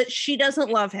knows that she doesn't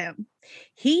love him.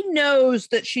 He knows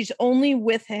that she's only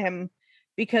with him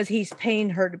because he's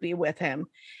paying her to be with him.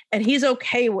 And he's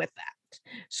okay with that.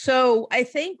 So I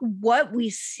think what we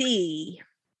see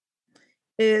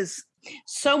is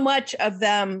so much of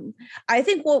them. I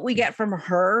think what we get from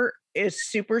her is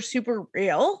super, super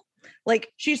real.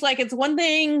 Like, she's like, it's one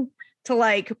thing to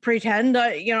like pretend,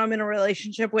 you know, I'm in a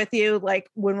relationship with you, like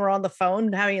when we're on the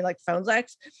phone, having like phone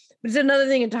sex. But it's another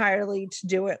thing entirely to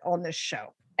do it on this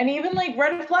show. And even like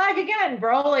red flag again,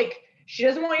 bro. Like she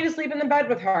doesn't want you to sleep in the bed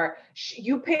with her.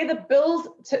 You pay the bills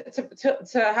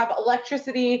to have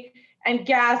electricity and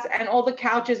gas and all the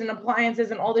couches and appliances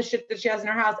and all the shit that she has in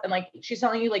her house. And like she's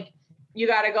telling you like, you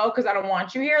gotta go because I don't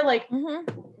want you here. Like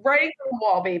writing on the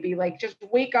wall, baby. Like just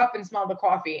wake up and smell the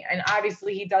coffee. And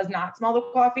obviously he does not smell the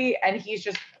coffee and he's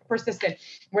just persistent.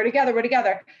 We're together.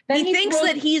 Then he thinks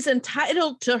that he's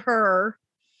entitled to her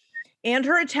and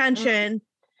her attention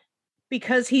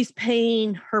because he's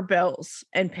paying her bills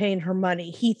and paying her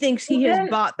money. He thinks he has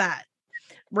bought that.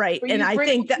 Right. And I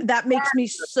think that makes me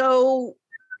so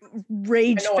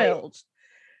rage filled.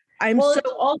 It's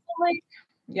also like,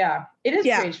 yeah, it is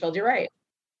rage filled. You're right.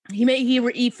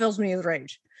 He fills me with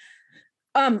rage.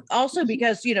 Also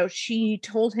because, you know, she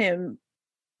told him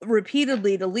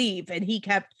repeatedly to leave and he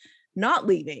kept not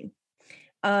leaving.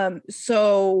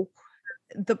 So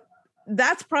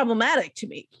that's problematic to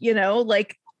me, you know,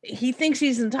 like he thinks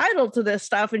he's entitled to this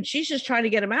stuff and she's just trying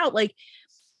to get him out. Like,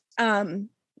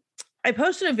 I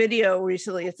posted a video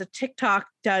recently. It's a TikTok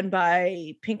done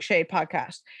by Pink Shade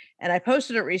Podcast. And I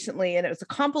posted it recently, and it was a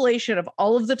compilation of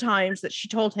all of the times that she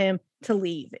told him to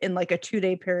leave in like a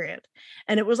 2-day period.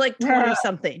 And it was like 20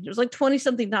 something. It was like 20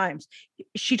 something times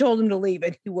she told him to leave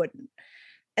and he wouldn't.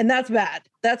 And that's bad.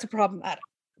 That's problematic.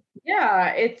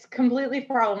 Yeah, it's completely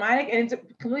problematic and it's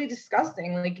completely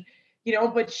disgusting. Like, you know,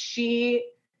 but she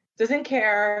doesn't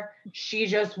care. She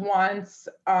just wants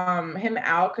him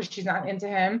out because she's not into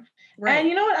him. Right. And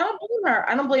you know what? I don't blame her.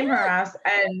 I don't blame her ass.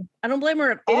 And I don't blame her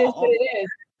at all. It is what it is.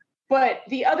 But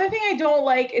the other thing I don't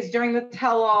like is during the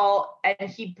tell-all, and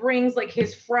he brings like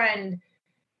his friend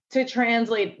to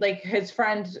translate, like his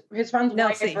friend's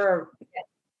wife, or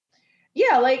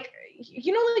yeah, like,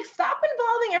 you know, like, stop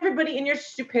involving everybody in your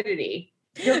stupidity.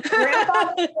 Your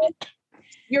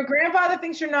grandfather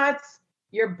thinks you're nuts.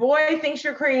 Your boy thinks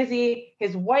you're crazy.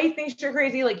 His wife thinks you're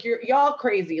crazy. Like, y'all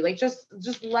crazy. Like, just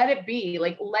let it be.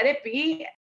 Like, let it be.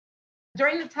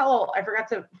 During the tell-all, I forgot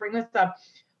to bring this up.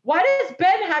 Why does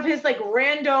Ben have his like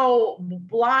rando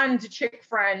blonde chick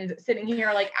friend sitting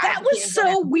here? Like, that was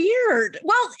so weird.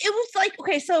 Well, it was like,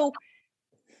 okay, so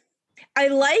I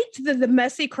liked the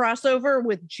messy crossover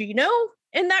with Gino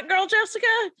in That Girl Jessica.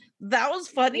 That was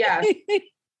funny. Yeah.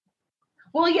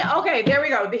 Well, yeah. Okay, there we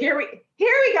go. Here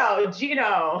we go.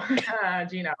 Gino.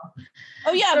 Gino.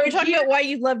 Oh yeah, so we're talking about why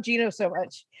you love Gino so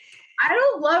much. I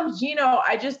don't love Gino.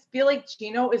 I just feel like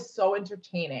Gino is so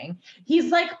entertaining.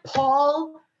 He's like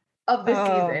Paul of the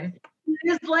season.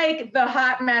 He's like the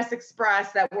hot mess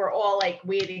express that we're all like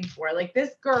waiting for. Like,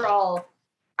 this girl,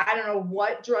 I don't know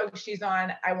what drug she's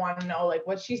on. I want to know like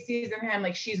what she sees in him.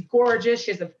 Like, she's gorgeous.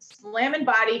 She has a slamming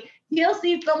body.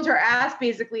 TLC filmed her ass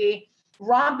basically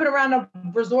romping around a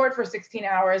resort for 16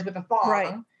 hours with a thong.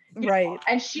 Right. Right. Know?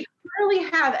 And she can really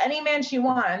have any man she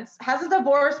wants, has a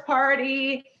divorce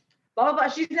party, blah, blah, blah.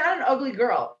 She's not an ugly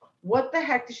girl. What the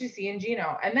heck did she see in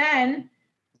Gino? And then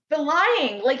the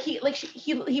lying, like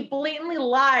he blatantly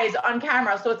lies on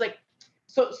camera. So it's like,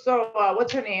 so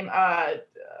what's her name?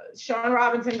 Sean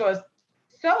Robinson goes,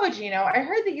 so Gino, I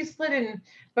heard that you slid in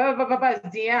blah, blah, blah, blah,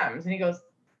 DMs. And he goes,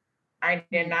 I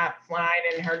did not slide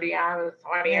in her DMs.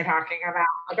 What are you talking about?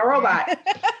 Like a robot.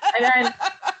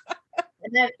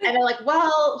 And then like,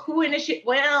 well, who initiated?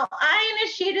 Well, I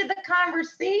initiated the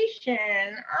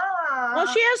conversation. Well,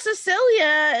 she has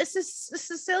Cecilia. It's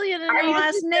Sicilian in her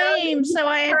last name, so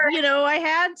I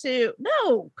had to.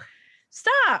 No,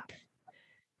 stop.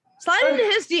 Slide into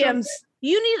his DMs.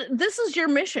 This is your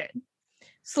mission.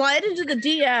 Slide into the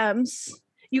DMs.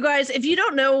 You guys, if you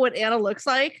don't know what Anna looks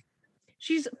like,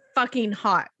 she's fucking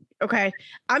hot. Okay.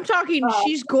 I'm talking,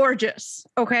 she's gorgeous.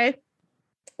 Okay.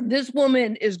 This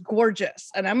woman is gorgeous.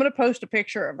 And I'm going to post a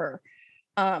picture of her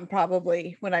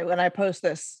probably when I post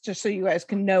this, just so you guys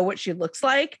can know what she looks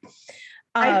like.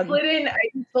 I slid in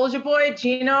Soldier Boy,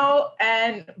 Gino,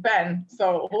 and Ben.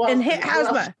 So who else? And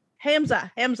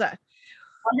Hamza.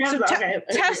 So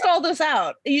test all this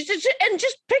out. You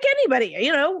just pick anybody.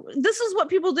 You know, this is what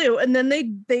people do, and then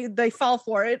they fall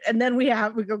for it, and then we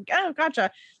go, oh,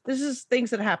 gotcha. This is things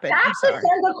that happen. That's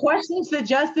the question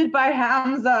suggested by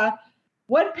Hamza.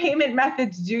 What payment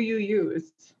methods do you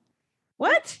use?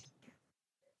 What?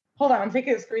 Hold on, I'm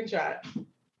taking a screenshot.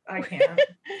 I can't.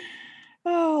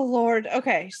 Oh Lord.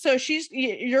 Okay, so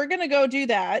you're gonna go do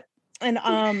that, and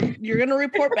you're gonna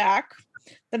report back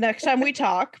the next time we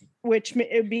talk, which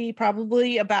would be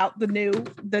probably about the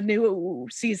new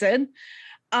season.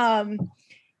 What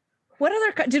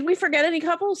other did we forget any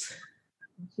couples?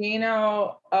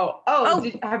 Gino.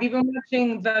 Have you been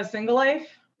watching The Single Life?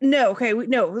 No. Okay.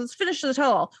 Let's finish the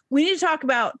tell-all. We need to talk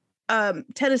about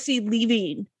Tennessee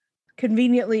leaving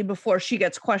conveniently before she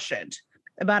gets questioned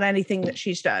about anything that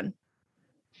she's done.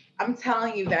 I'm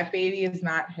telling you, that baby is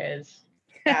not his.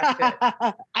 That's it.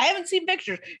 I haven't seen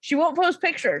pictures. She won't post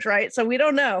pictures, right? So we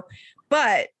don't know.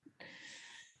 But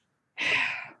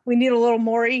we need a little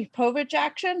Maury Povich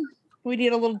action. We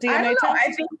need a little DNA test.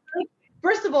 I think,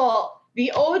 first of all,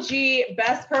 the OG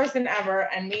best person ever,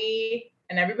 and me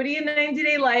and everybody in 90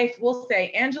 Day Life will say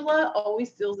Angela always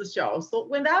steals the show. So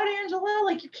without Angela,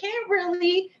 like, you can't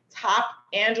really top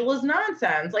Angela's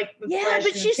nonsense. Like, but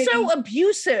she's so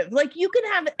abusive. Like, you can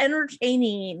have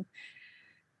entertaining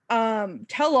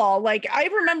tell all. Like, I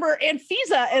remember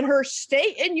Anfisa and her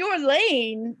stay in your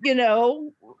lane, you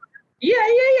know.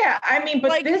 Yeah. I mean, but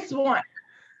like, this one,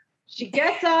 she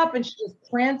gets up and she just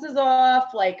prances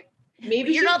off. Like,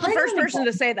 maybe you're not the first person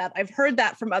to say that. I've heard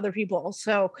that from other people.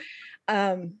 So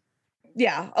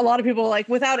Yeah, a lot of people like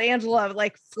without Angela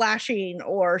like flashing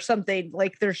or something,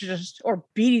 like there's just or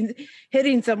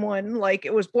hitting someone, like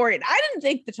it was boring. I didn't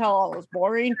think the tell-all was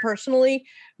boring personally,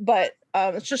 but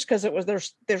it's just because it was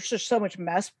there's just so much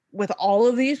mess with all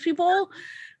of these people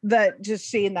that just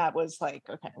seeing that was like,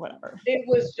 okay, whatever. It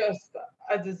was just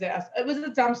a disaster. It was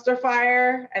a dumpster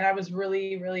fire, and I was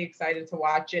really, really excited to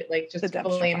watch it, like just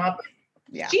flame up.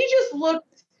 Yeah. She just looked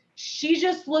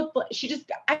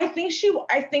I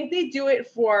think they do it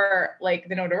for like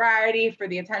the notoriety, for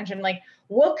the attention. Like,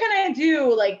 what can I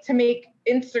do like to make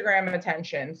Instagram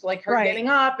attention? So like her getting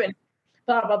up and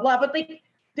blah blah blah. But like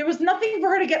there was nothing for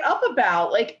her to get up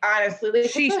about. Like honestly,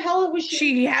 like what the hell was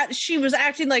she? She was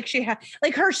acting like she had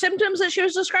like her symptoms that she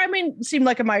was describing seemed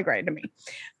like a migraine to me,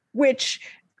 which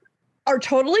are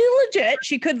totally legit.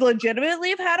 She could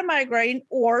legitimately have had a migraine,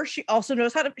 or she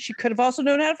could have also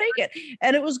known how to fake it.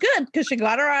 And it was good because she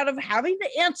got her out of having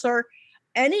to answer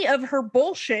any of her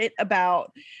bullshit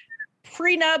about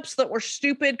prenups that were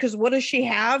stupid. Because what does she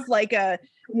have? Like a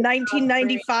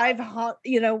 1995,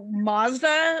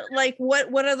 Mazda? Like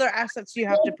what other assets do you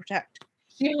have to protect?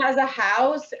 She has a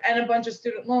house and a bunch of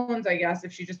student loans, I guess,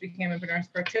 if she just became a nurse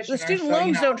practitioner. The student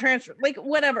loans don't transfer, like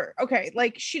whatever. Okay,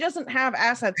 like she doesn't have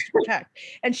assets to protect.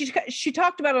 And she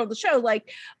talked about it on the show,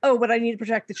 like, oh, but I need to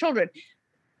protect the children.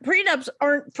 Prenups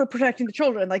aren't for protecting the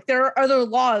children. Like there are other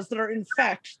laws that are in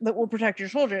effect that will protect your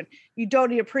children. You don't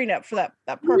need a prenup for that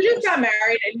purpose. You just got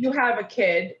married and you have a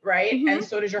kid, right? Mm-hmm. And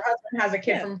so does your husband has a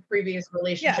kid from a previous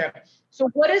relationship. Yeah. So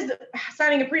what is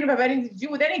signing a prenup have anything to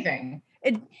do with anything?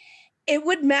 It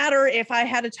would matter if I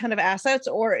had a ton of assets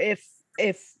or if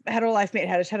Hetero Life Mate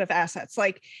had a ton of assets.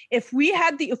 Like if we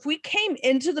came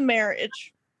into the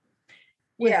marriage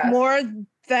with more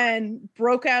than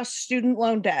broke ass student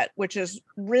loan debt, which is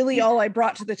really all I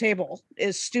brought to the table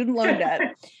is student loan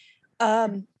debt.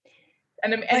 And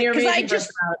your amazing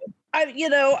personality.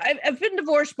 I've been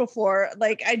divorced before.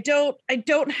 Like I don't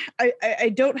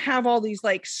have all these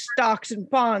like stocks and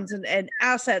bonds and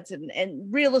assets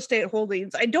and real estate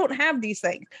holdings. I don't have these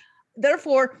things.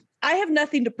 Therefore, I have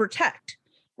nothing to protect,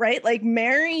 right? Like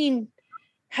marrying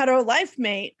Hetero Life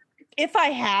Mate, if I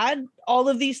had all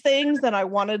of these things, then I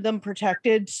wanted them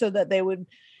protected so that they would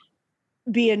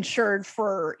be insured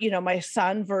for, my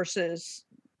son versus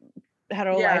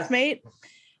Hetero Life Mate.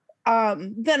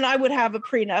 Then I would have a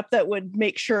prenup that would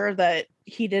make sure that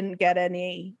he didn't get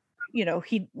any,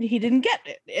 he didn't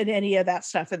get in any of that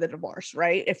stuff in the divorce,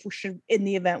 right? In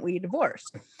the event we divorce.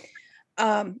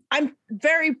 I'm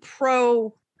very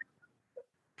pro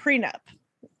prenup.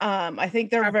 I think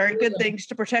they're very good things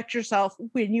to protect yourself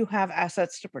when you have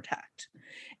assets to protect.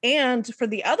 And for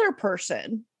the other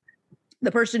person,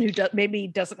 the person who maybe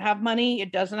doesn't have money,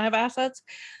 it doesn't have assets,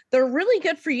 they're really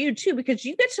good for you too, because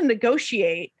you get to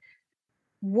negotiate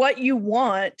what you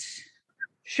want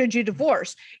should you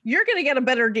divorce. You're going to get a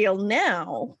better deal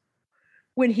now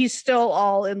when he's still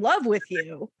all in love with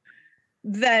you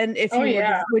than if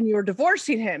when you were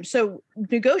divorcing him. So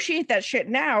negotiate that shit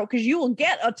now, because you will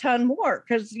get a ton more,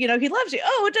 because he loves you.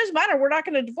 Oh, it doesn't matter, we're not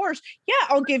going to divorce. Yeah,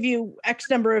 I'll give you X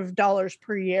number of dollars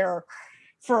per year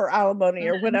for alimony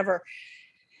or whatever.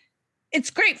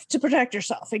 It's great to protect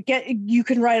yourself and you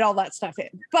can write all that stuff in,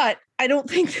 but I don't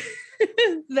think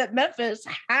that Memphis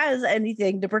has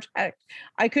anything to protect.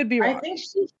 I could be wrong. I think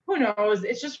who knows?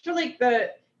 It's just for like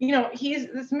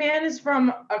this man is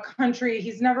from a country.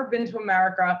 He's never been to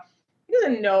America. He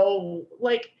doesn't know,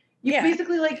 like,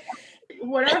 basically like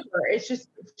whatever. It's just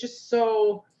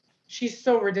so, she's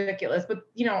so ridiculous. But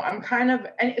I'm kind of,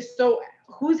 and so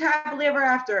who's happily ever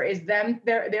after is them.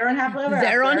 They're unhappily ever after.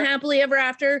 They're unhappily ever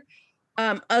after.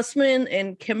 Usman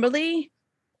and Kimberly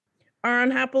are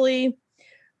unhappily.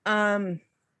 Oh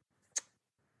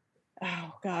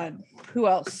God, who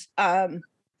else?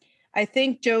 I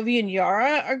think Jovi and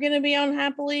Yara are going to be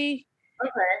unhappily.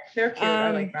 Okay, they're cute.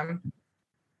 I like them.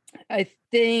 I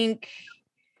think.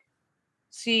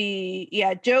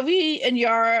 Jovi and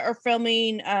Yara are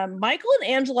filming. Michael and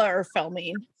Angela are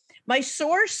filming. My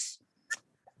source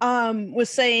was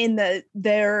saying that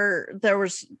there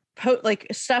was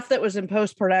stuff that was in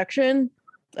post-production,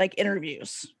 like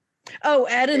interviews. Oh,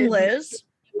 Ed and Liz.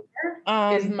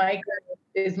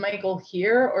 Is Michael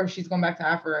here, or she's going back to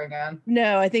Africa again?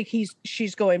 No, I think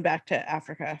she's going back to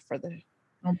Africa for the.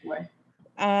 Oh boy.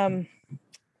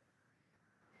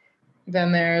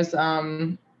 Then there's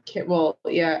I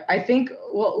think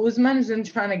Usman's been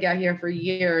trying to get here for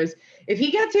years. If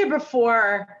he gets here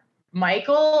before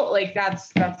Michael, like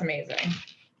that's amazing.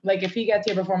 Like if he gets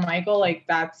here before Michael, like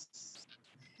that's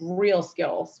real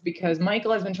skills, because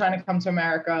Michael has been trying to come to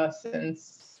America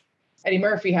since Eddie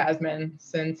Murphy has been,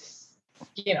 since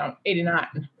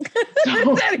 '89.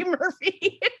 So, Eddie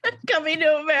Murphy coming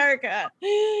to America.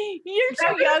 You're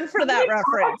too young for that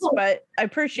reference, but I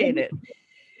appreciate it.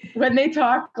 When they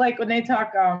talk,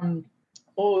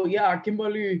 oh yeah,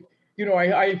 Kimberly,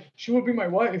 she will be my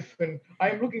wife, and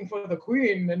I'm looking for the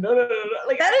queen, and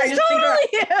like that is totally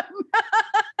him.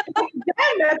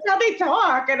 That's how they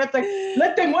talk, and it's like,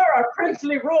 let them wear our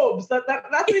princely robes. That's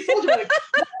what he told you. Like,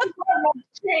 let me wear my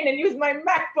chain and use my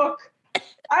MacBook.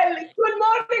 Good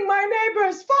morning, my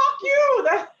neighbors. Fuck you.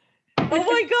 Oh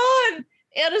my God.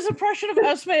 And his impression of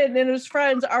Usman and his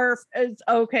friends is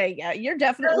okay. Yeah, you're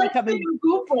definitely coming.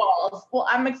 Goofballs. Well,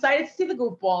 I'm excited to see the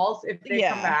goofballs if they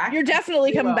come back. You're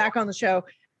definitely coming back on the show.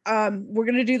 We're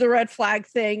gonna do the red flag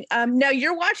thing. Now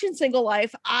you're watching Single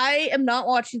Life. I am not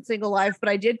watching Single Life, but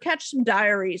I did catch some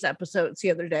Diaries episodes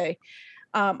the other day.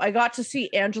 I got to see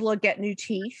Angela get new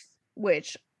teeth,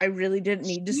 which I really didn't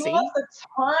need to see. She lost a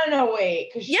ton of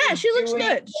weight. Yeah, she looks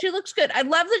good. She looks good. I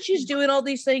love that she's doing all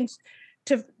these things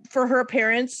for her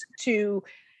appearance to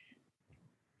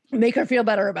make her feel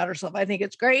better about herself. I think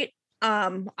it's great.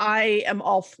 I am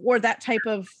all for that type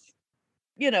of,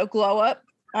 glow up.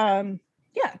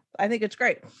 Yeah, I think it's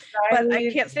great. But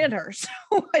I can't stand her, so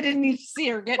I didn't need to see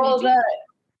her get. Well,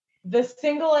 the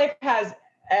Single Life has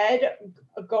Ed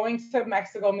going to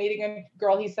Mexico, meeting a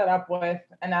girl he set up with,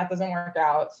 and that doesn't work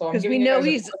out. So because we know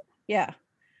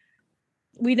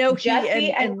we know Jesse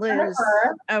he and Liz.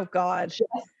 Jennifer, oh God,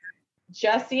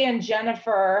 Jesse and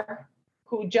Jennifer,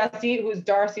 who's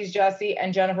Darcy's Jesse,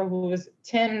 and Jennifer, who is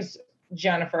Tim's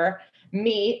Jennifer,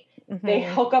 meet. Mm-hmm. They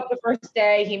hook up the first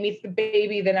day. He meets the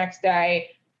baby the next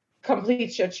day.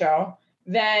 Complete shit show.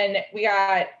 Then we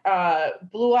got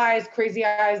Blue Eyes, Crazy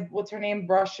Eyes. What's her name?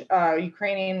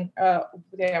 Ukrainian.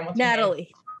 What's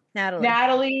Natalie. Her name?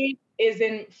 Natalie is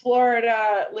in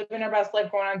Florida, living her best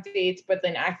life, going on dates, but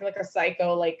then acting like a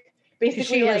psycho. Like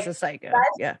basically, she is a psycho.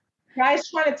 Guys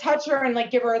trying to touch her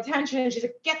and give her attention, and she's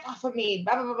like, "Get off of me!"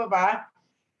 Blah blah blah blah blah.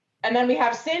 And then we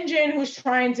have Sinjin, who's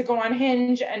trying to go on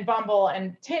Hinge and Bumble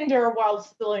and Tinder while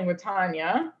still in with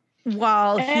Tanya.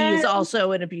 While he's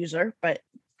also an abuser, but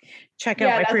check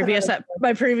out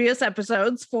my previous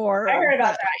episodes for. I heard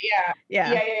about that.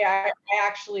 Yeah. I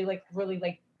actually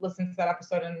really listened to that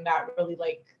episode, and that really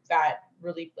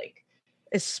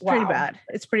It's pretty bad.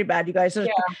 It's pretty bad, you guys.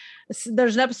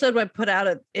 There's an episode I put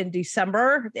out in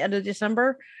December, at the end of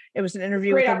December. It was an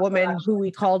interview with a woman who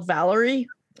we called Valerie.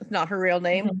 It's not her real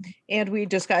name. Mm-hmm. And we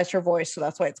disguised her voice. So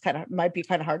that's why might be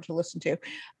kind of hard to listen to,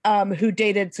 who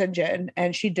dated Sinjin,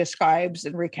 and she describes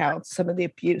and recounts some of the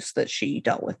abuse that she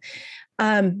dealt with.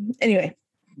 Anyway,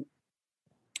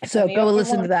 so go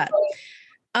listen to that.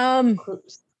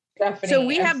 So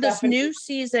we have this new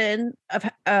season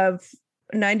of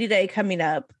 90 Day coming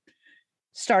up,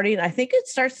 starting, I think it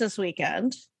starts this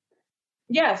weekend.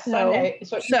 Yes, Sunday.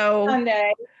 So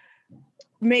Sunday.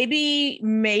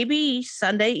 Maybe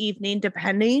Sunday evening,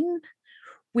 depending.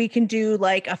 We can do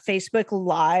like a Facebook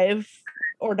Live,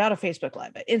 or not a Facebook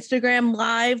Live, but Instagram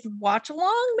Live watch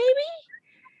along, maybe.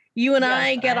 You and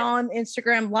I get on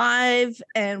Instagram Live,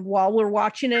 and while we're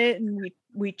watching it, and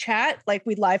we chat,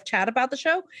 we live chat about the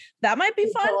show. That might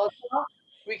be fun.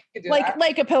 We could do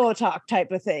like a pillow talk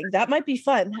type of thing. That might be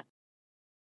fun.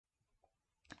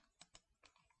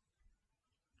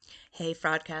 Hey,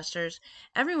 fraudcasters.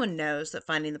 Everyone knows that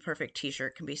finding the perfect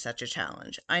t-shirt can be such a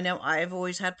challenge. I know I've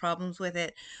always had problems with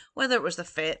it, whether it was the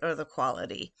fit or the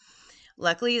quality.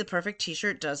 Luckily, the perfect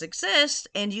t-shirt does exist,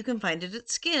 and you can find it at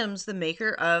Skims, the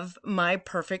maker of my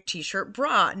perfect t-shirt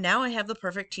bra. Now I have the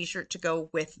perfect t-shirt to go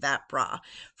with that bra.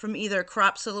 From either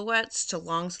crop silhouettes to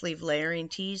long sleeve layering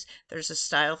tees, there's a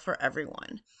style for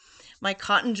everyone. My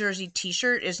cotton jersey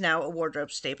t-shirt is now a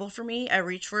wardrobe staple for me. I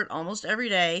reach for it almost every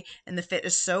day, and the fit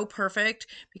is so perfect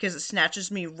because it snatches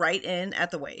me right in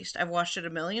at the waist. I've washed it a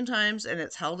million times, and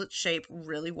it's held its shape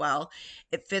really well.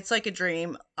 It fits like a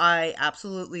dream. I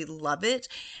absolutely love it.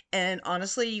 And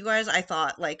honestly, you guys, I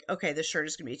thought okay, this shirt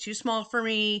is going to be too small for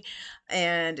me,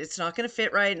 and it's not going to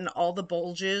fit right, and all the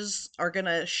bulges are going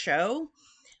to show.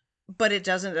 But it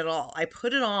doesn't at all. I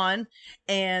put it on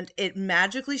and it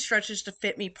magically stretches to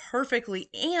fit me perfectly,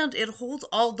 and it holds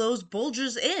all those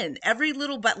bulges in. Every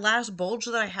little last bulge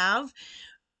that I have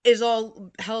is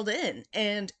all held in,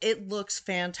 and it looks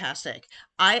fantastic.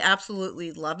 I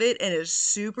absolutely love it, and it is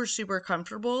super, super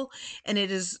comfortable, and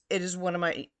it is one of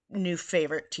my new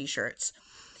favorite t-shirts.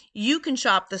 You can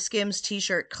shop the Skims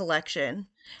t-shirt collection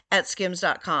at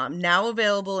skims.com, now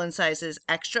available in sizes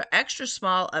extra, extra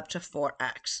small up to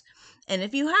 4X. And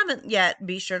if you haven't yet,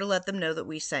 be sure to let them know that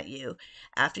we sent you.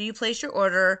 After you place your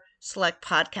order, select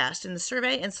podcast in the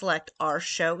survey and select our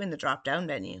show in the drop-down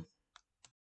menu.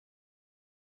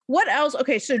 What else?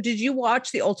 Okay, so did you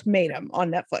watch The Ultimatum on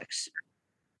Netflix?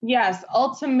 Yes,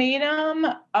 Ultimatum.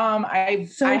 I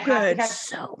have to Good, catch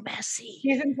so messy.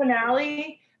 season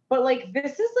finale, but like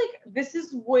this is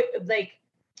what like.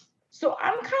 So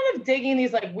I'm kind of digging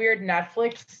these like weird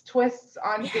Netflix twists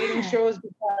on dating shows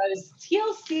because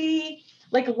TLC,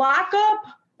 like Lockup,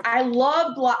 I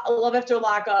loved Love After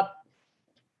Lockup.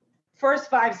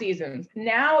 First 5 seasons.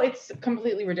 Now it's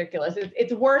completely ridiculous.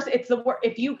 It's worse. It's the worst.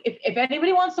 If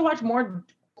anybody wants to watch more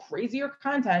crazier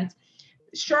content,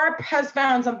 Sharp has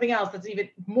found something else that's even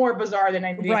more bizarre than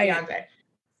 90 Day Fiance.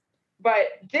 But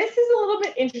this is a little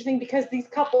bit interesting because these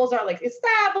couples are like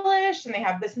established and they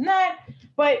have this and that.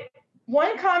 But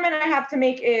one comment I have to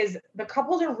make is the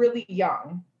couples are really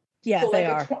young. Yeah, so they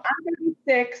are. I'm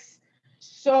 36.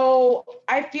 So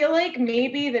I feel like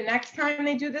maybe the next time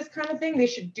they do this kind of thing, they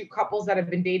should do couples that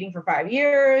have been dating for 5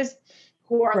 years,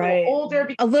 who are a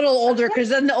little older. Because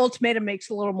then the ultimatum makes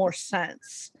a little more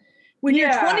sense. When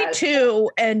you're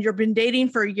 22 and you've been dating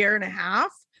for a year and a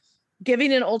half,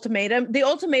 giving an ultimatum, the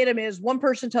ultimatum is one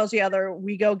person tells the other,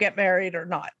 we go get married or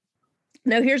not.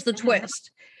 Now, here's the twist.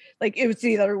 Like, it was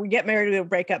either we get married or we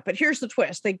break up. But here's the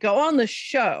twist. They go on the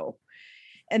show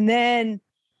and then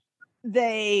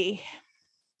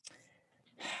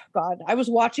God, I was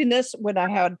watching this when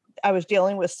I was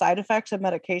dealing with side effects of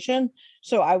medication.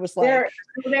 So I was like,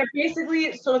 they're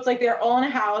basically, so it's like they're all in a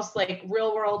house, like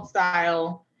real world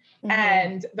style,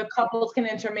 and the couples can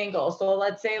intermingle. So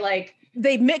let's say like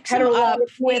they mix them up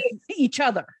with each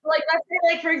other. Like let's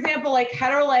say like, for example, like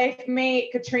hetero life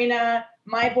mate, Katrina,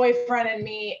 my boyfriend and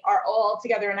me are all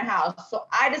together in a house. So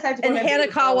I decided to go and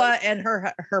Hanakawa and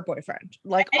her boyfriend,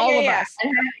 like all of us.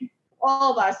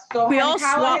 All of us. So we all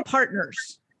swap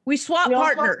partners. We swap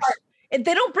partners. And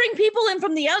they don't bring people in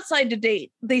from the outside to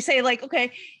date. They say like,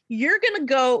 okay, you're going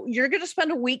to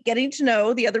spend a week getting to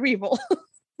know the other people.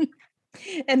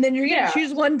 And then you're going to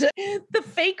choose one the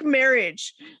fake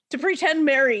marriage, to pretend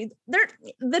married.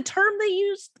 The term they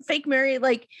use, fake married,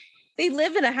 like they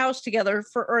live in a house together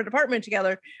or an apartment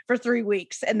together for 3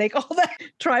 weeks and they call that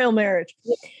trial marriage.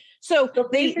 Yeah. So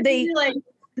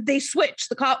they switch,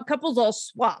 the couples all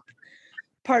swap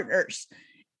partners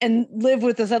and live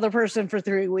with this other person for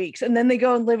 3 weeks. And then they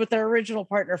go and live with their original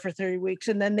partner for 3 weeks.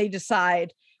 And then they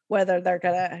decide whether they're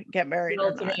going to get married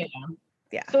or not.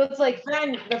 Yeah. So it's like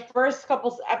then the first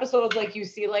couple episodes, like you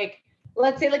see, like,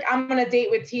 let's say like I'm on a date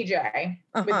with TJ,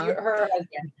 with her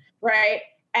husband, right?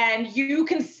 And you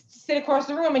can sit across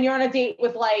the room and you're on a date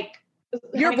with like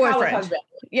your boyfriend. Husband.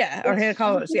 Yeah. Or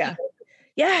Hanakawa's. Yeah.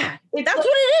 Yeah. That's what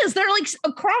it is. They're like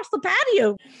across the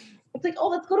patio. It's like, oh,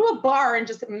 let's go to a bar and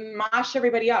just mosh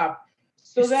everybody up.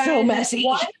 So then so messy.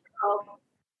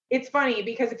 It's funny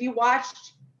because if you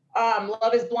watched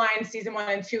Love is Blind season 1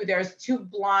 and 2, there's 2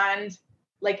 blonde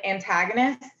like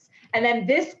antagonists. And then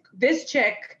this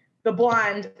chick, the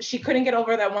blonde, she couldn't get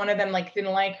over that one of them like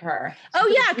didn't like her. Oh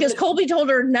yeah, because Colby told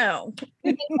her no.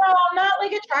 No, I'm not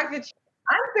like attracted to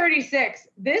I'm 36.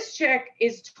 This chick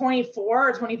is 24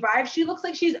 or 25. She looks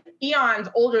like she's eons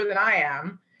older than I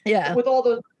am. Yeah. With all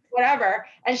those whatever.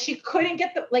 And she couldn't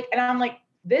get the like, and I'm like,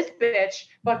 this bitch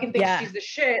fucking thinks she's the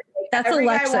shit. Like, that's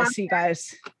Alexis, you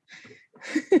guys.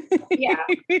 Yeah.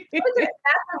 That's a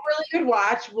really good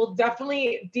watch. We'll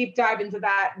definitely deep dive into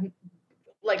that,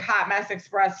 like Hot Mess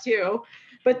Express too.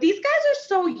 But these guys are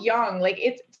so young. Like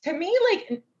it's, to me,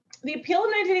 like the appeal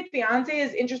of 90 Day Fiance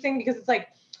is interesting because it's like,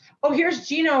 oh, here's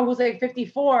Gino who's like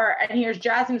 54 and here's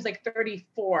Jasmine who's like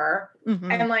 34.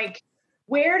 And like,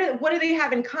 what do they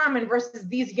have in common versus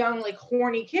these young, like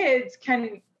horny kids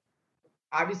can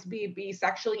obviously be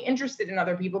sexually interested in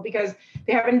other people because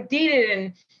they haven't dated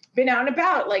and been out and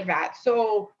about like that.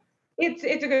 So it's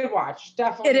a good watch.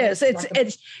 Definitely. It is.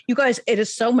 It's you guys, it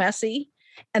is so messy.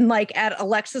 And like at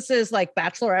Alexis's like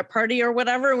bachelorette party or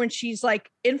whatever, when she's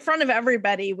like in front of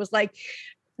everybody was like,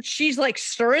 she's like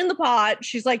stirring the pot.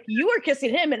 She's like, you are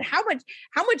kissing him. And how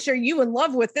much are you in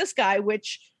love with this guy?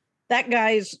 Which that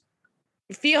guy's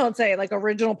fiance, like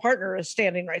original partner, is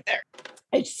standing right there.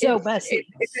 It's so messy.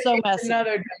 It's so messy.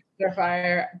 Another dumpster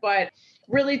fire, but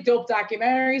really dope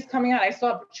documentaries coming out. I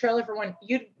saw a trailer for one.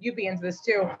 You'd be into this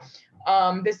too.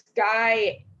 This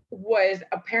guy was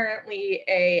apparently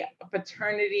a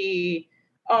paternity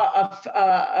what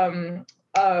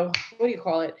do you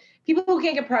call it? People who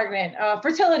can't get pregnant,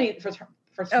 fertility.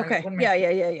 Okay.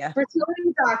 Yeah.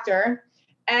 Fertility doctor,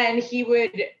 and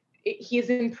he's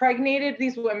impregnated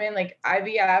these women like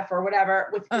IVF or whatever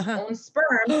with his own sperm.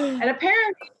 And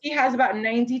apparently he has about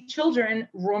 90 children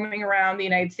roaming around the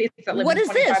United States that live what in is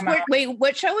this? miles. Wait,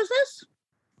 what show is this?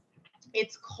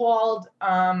 It's called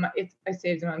I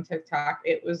saved it on TikTok.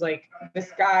 It was like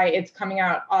this guy, it's coming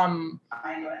out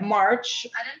March,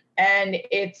 and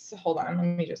it's, hold on, let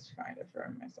me just find it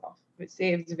for myself. It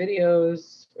saves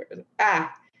videos. Where is it?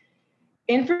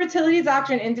 Infertility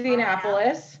doctor in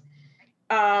Indianapolis.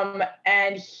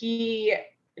 And he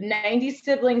 90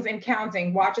 siblings and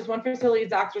counting watches one fertility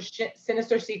doctor's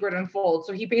sinister secret unfold.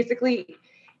 So he basically,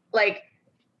 like,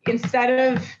 instead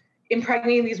of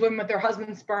impregnating these women with their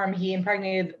husband's sperm, he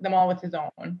impregnated them all with his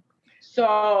own.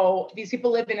 So these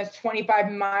people live in a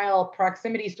 25-mile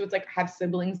proximity. So it's like, have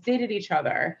siblings dated each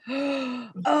other?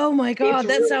 Oh my God,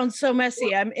 that sounds so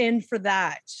messy. I'm in for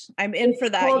that.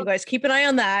 You guys keep an eye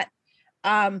on that.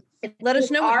 Let us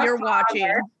know what you're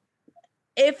watching.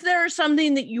 If there's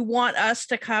something that you want us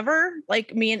to cover,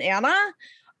 like me and Anna,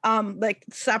 like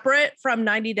separate from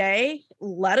 90 Day,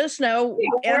 let us know.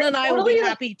 Yeah, Anna and I will be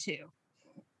happy to.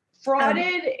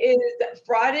 Frauded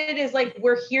is like,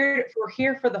 we're here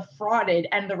for the frauded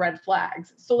and the red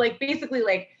flags. So like, basically,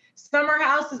 like, Summer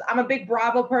House is, I'm a big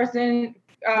Bravo person.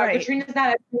 Right. Katrina's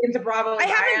not into Bravo. I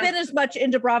haven't been as much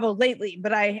into Bravo lately,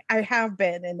 but I have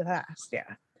been in the past. Yeah.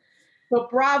 But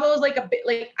Bravo's like a bit,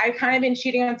 like, I've kind of been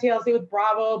cheating on TLC with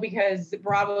Bravo because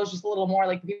Bravo is just a little more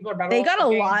like, people are better. They got a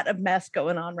lot of mess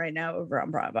going on right now over on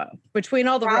Bravo, between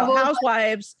all the Real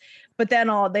Housewives, but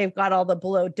then they've got all the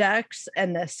Below Decks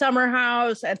and the Summer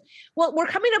House. And well, we're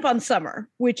coming up on summer,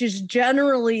 which is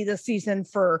generally the season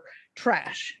for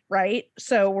trash, right?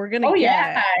 So we're gonna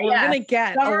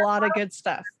get a lot of good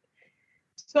stuff.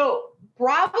 So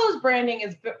Bravo's branding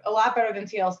is a lot better than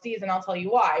TLC's, and I'll tell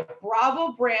you why.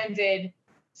 Bravo branded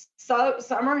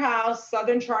Summer House,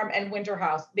 Southern Charm, and Winter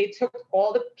House. They took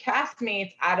all the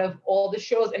castmates out of all the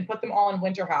shows and put them all in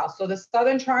Winter House. So the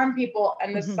Southern Charm people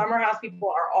and the Summer House people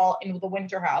are all in the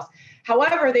Winter House.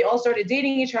 However, they all started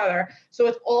dating each other, so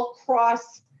it's all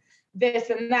cross this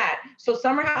and that. So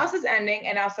Summer House is ending,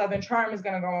 and now Southern Charm is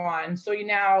going to go on. So you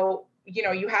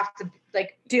have to,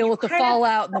 like, deal with the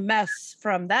fallout and the mess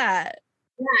from that.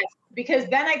 Yes, because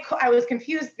then I was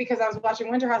confused because I was watching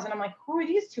Winter House and I'm like, who are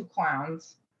these two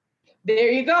clowns?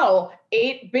 There you go.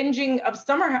 8 binging of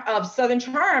Southern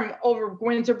Charm over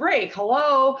winter break.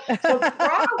 Hello. So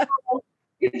Bravo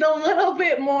is a little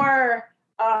bit more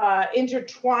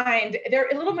intertwined. They're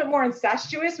a little bit more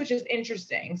incestuous, which is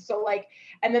interesting. So like,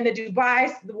 and then the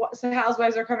Dubai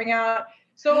Housewives are coming out.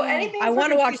 So anything. I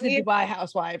want to watch the Dubai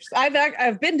Housewives.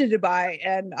 I've been to Dubai,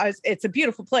 and it's a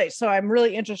beautiful place. So I'm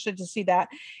really interested to see that.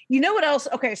 You know what else?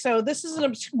 Okay, so this is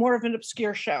more of an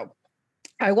obscure show.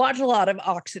 I watch a lot of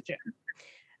Oxygen,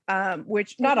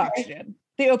 which not Oxygen,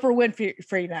 the Oprah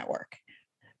Winfrey Network.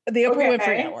 The Oprah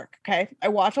Winfrey Network. Okay, I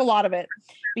watch a lot of it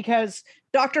because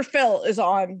Dr. Phil is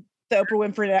on the Oprah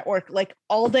Winfrey Network like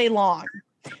all day long.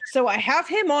 So I have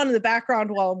him on in the background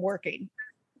while I'm working.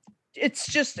 It's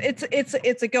just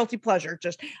it's a guilty pleasure.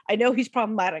 Just, I know he's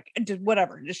problematic,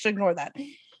 whatever, just ignore that.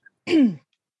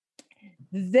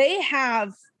 They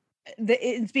have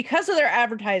it's because of their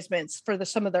advertisements for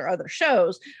some of their other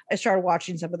shows. I started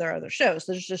watching some of their other shows.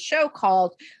 There's a show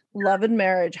called Love and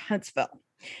Marriage Huntsville,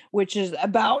 which is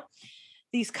about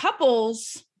these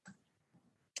couples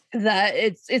that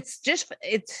it's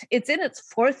in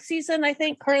its 4th season, I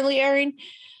think, currently airing.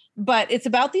 But it's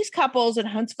about these couples in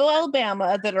Huntsville,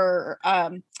 Alabama, that are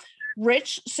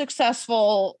rich,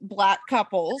 successful Black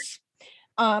couples.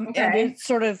 And it's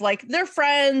sort of like they're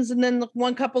friends, and then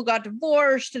one couple got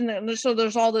divorced, and then so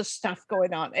there's all this stuff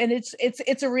going on. And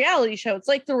it's a reality show. It's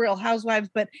like the Real Housewives,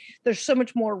 but there's so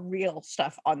much more real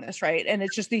stuff on this, right? And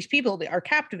it's just these people that are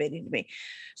captivating to me.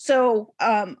 So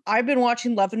I've been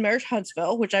watching Love and Marriage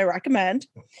Huntsville, which I recommend.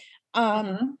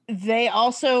 They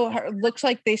also looks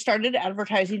like they started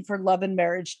advertising for Love and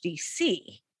Marriage DC,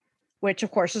 which of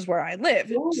course is where I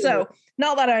live. Ooh. So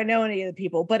not that I know any of the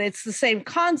people, but it's the same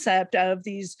concept of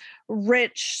these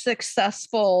rich,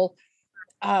 successful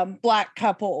Black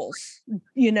couples,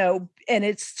 and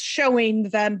it's showing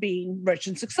them being rich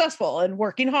and successful and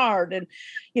working hard and,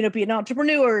 being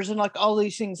entrepreneurs and like all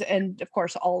these things. And of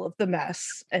course, all of the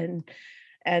mess and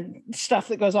stuff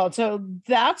that goes on. So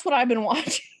that's what I've been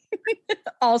watching.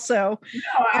 Also,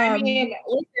 no, I mean,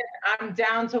 listen, I'm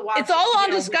down to watch. It's all on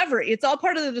Discovery. It's all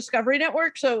part of the Discovery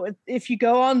Network. So if you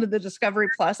go on to the Discovery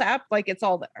Plus app, like, it's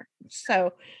all there.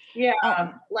 So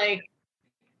yeah, like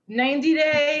 90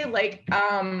 Day. Like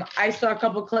I saw a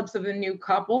couple clips of the new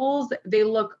couples. They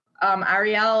look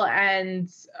Ariel and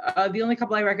the only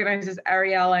couple I recognize is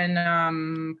Ariel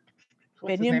and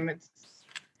what's his name?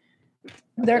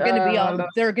 They're going to be on.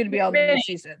 They're going to be on the new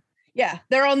season. Yeah,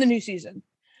 they're on the new season.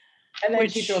 And then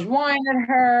she throws wine at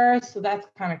her, so that's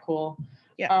kind of cool.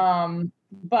 Yeah.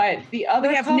 But the other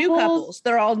we have couples, new couples.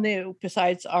 They're all new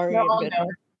besides Ari they're and all Ben. new.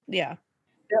 Yeah.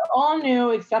 They're all new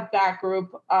except that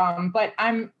group. But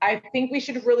I think we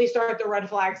should really start the red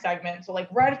flag segment. So like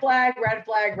red flag, red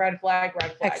flag, red flag,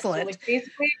 red flag. Excellent. So like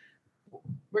basically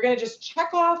we're gonna just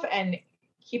check off and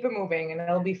keep it moving and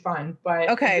it'll be fun. But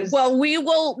okay, well, we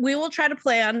will try to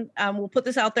plan. We'll put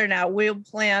this out there now. We'll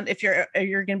plan if you're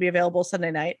gonna be available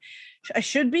Sunday night. I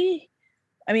should be.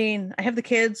 I mean, I have the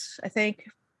kids, I think,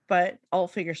 but I'll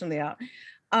figure something out.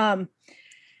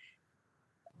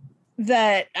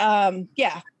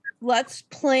 Yeah, let's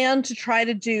plan to try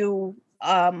to do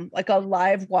like a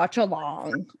live watch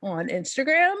along on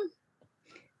Instagram.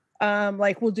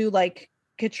 Like we'll do like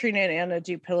Katrina and Anna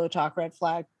do pillow talk, red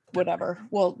flag, whatever.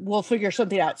 We'll figure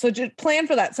something out. So just plan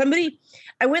for that.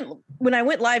 When I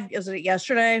went live, was it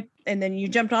yesterday? And then you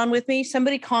jumped on with me.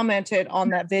 Somebody commented on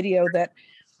that video that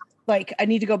like I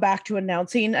need to go back to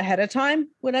announcing ahead of time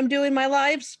when I'm doing my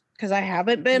lives because I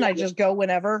haven't been. I just go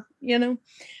whenever,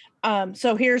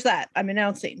 So here's that. I'm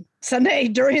announcing Sunday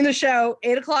during the show,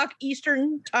 8:00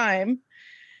 Eastern time,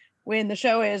 when the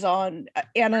show is on.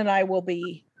 Anna and I will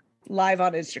be live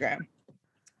on Instagram.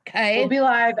 Okay. We'll be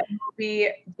live and we'll be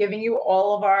giving you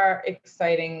all of our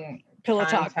exciting pillow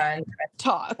content.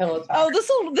 Talk. Pillow talk. Oh,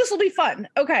 this will be fun.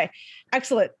 Okay.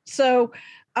 Excellent. So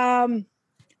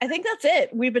I think that's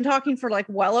it. We've been talking for like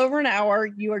well over an hour.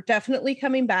 You are definitely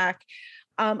coming back.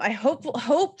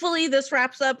 Hopefully this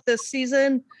wraps up this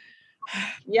season.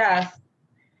 Yes.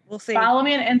 We'll see. Follow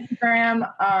me on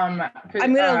Instagram. I'm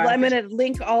gonna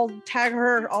link. I'll tag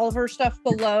her all of her stuff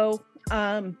below,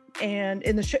 and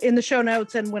in the show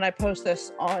notes, and when I post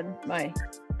this on my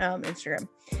Instagram.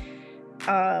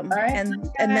 All right,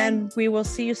 and then we will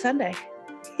see you Sunday.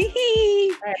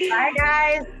 Right, bye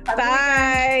guys.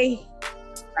 Bye.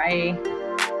 Bye.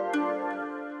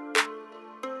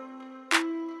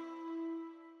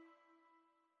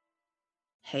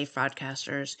 Hey,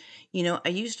 fraudcasters. I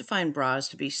used to find bras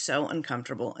to be so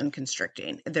uncomfortable and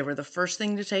constricting. They were the first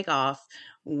thing to take off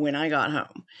when I got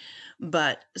home.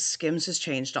 But Skims has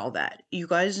changed all that. You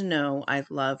guys know I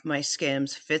love my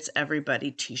Skims Fits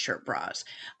Everybody t-shirt bras.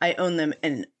 I own them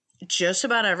in just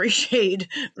about every shade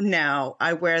now.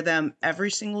 I wear them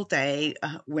every single day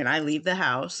when I leave the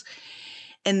house.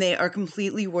 And they are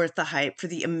completely worth the hype for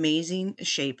the amazing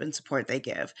shape and support they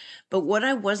give. But what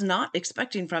I was not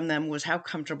expecting from them was how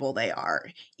comfortable they are.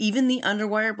 Even the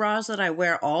underwire bras that I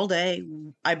wear all day,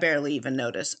 I barely even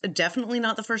notice. Definitely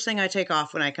not the first thing I take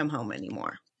off when I come home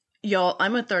anymore. Y'all,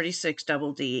 I'm a 36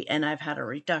 double D and I've had a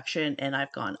reduction and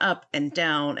I've gone up and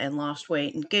down and lost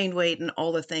weight and gained weight and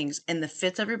all the things. And the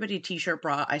Fits Everybody t-shirt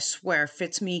bra, I swear,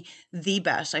 fits me the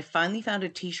best. I finally found a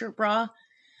t-shirt bra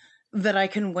that I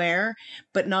can wear,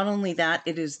 but not only that,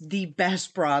 it is the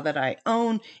best bra that I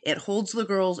own. It holds the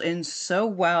girls in so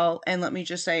well, and let me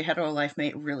just say, Hetero Life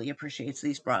Mate really appreciates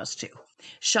these bras too.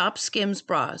 Shop Skims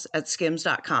bras at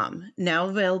skims.com, now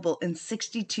available in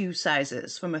 62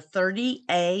 sizes, from a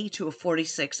 30A to a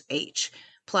 46H.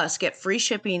 Plus, get free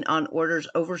shipping on orders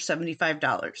over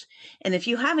 $75. And if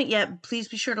you haven't yet, please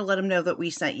be sure to let them know that we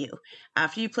sent you.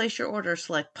 After you place your order,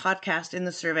 select podcast in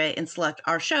the survey and select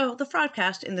our show, The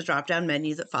Fraudcast, in the drop-down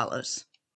menu that follows.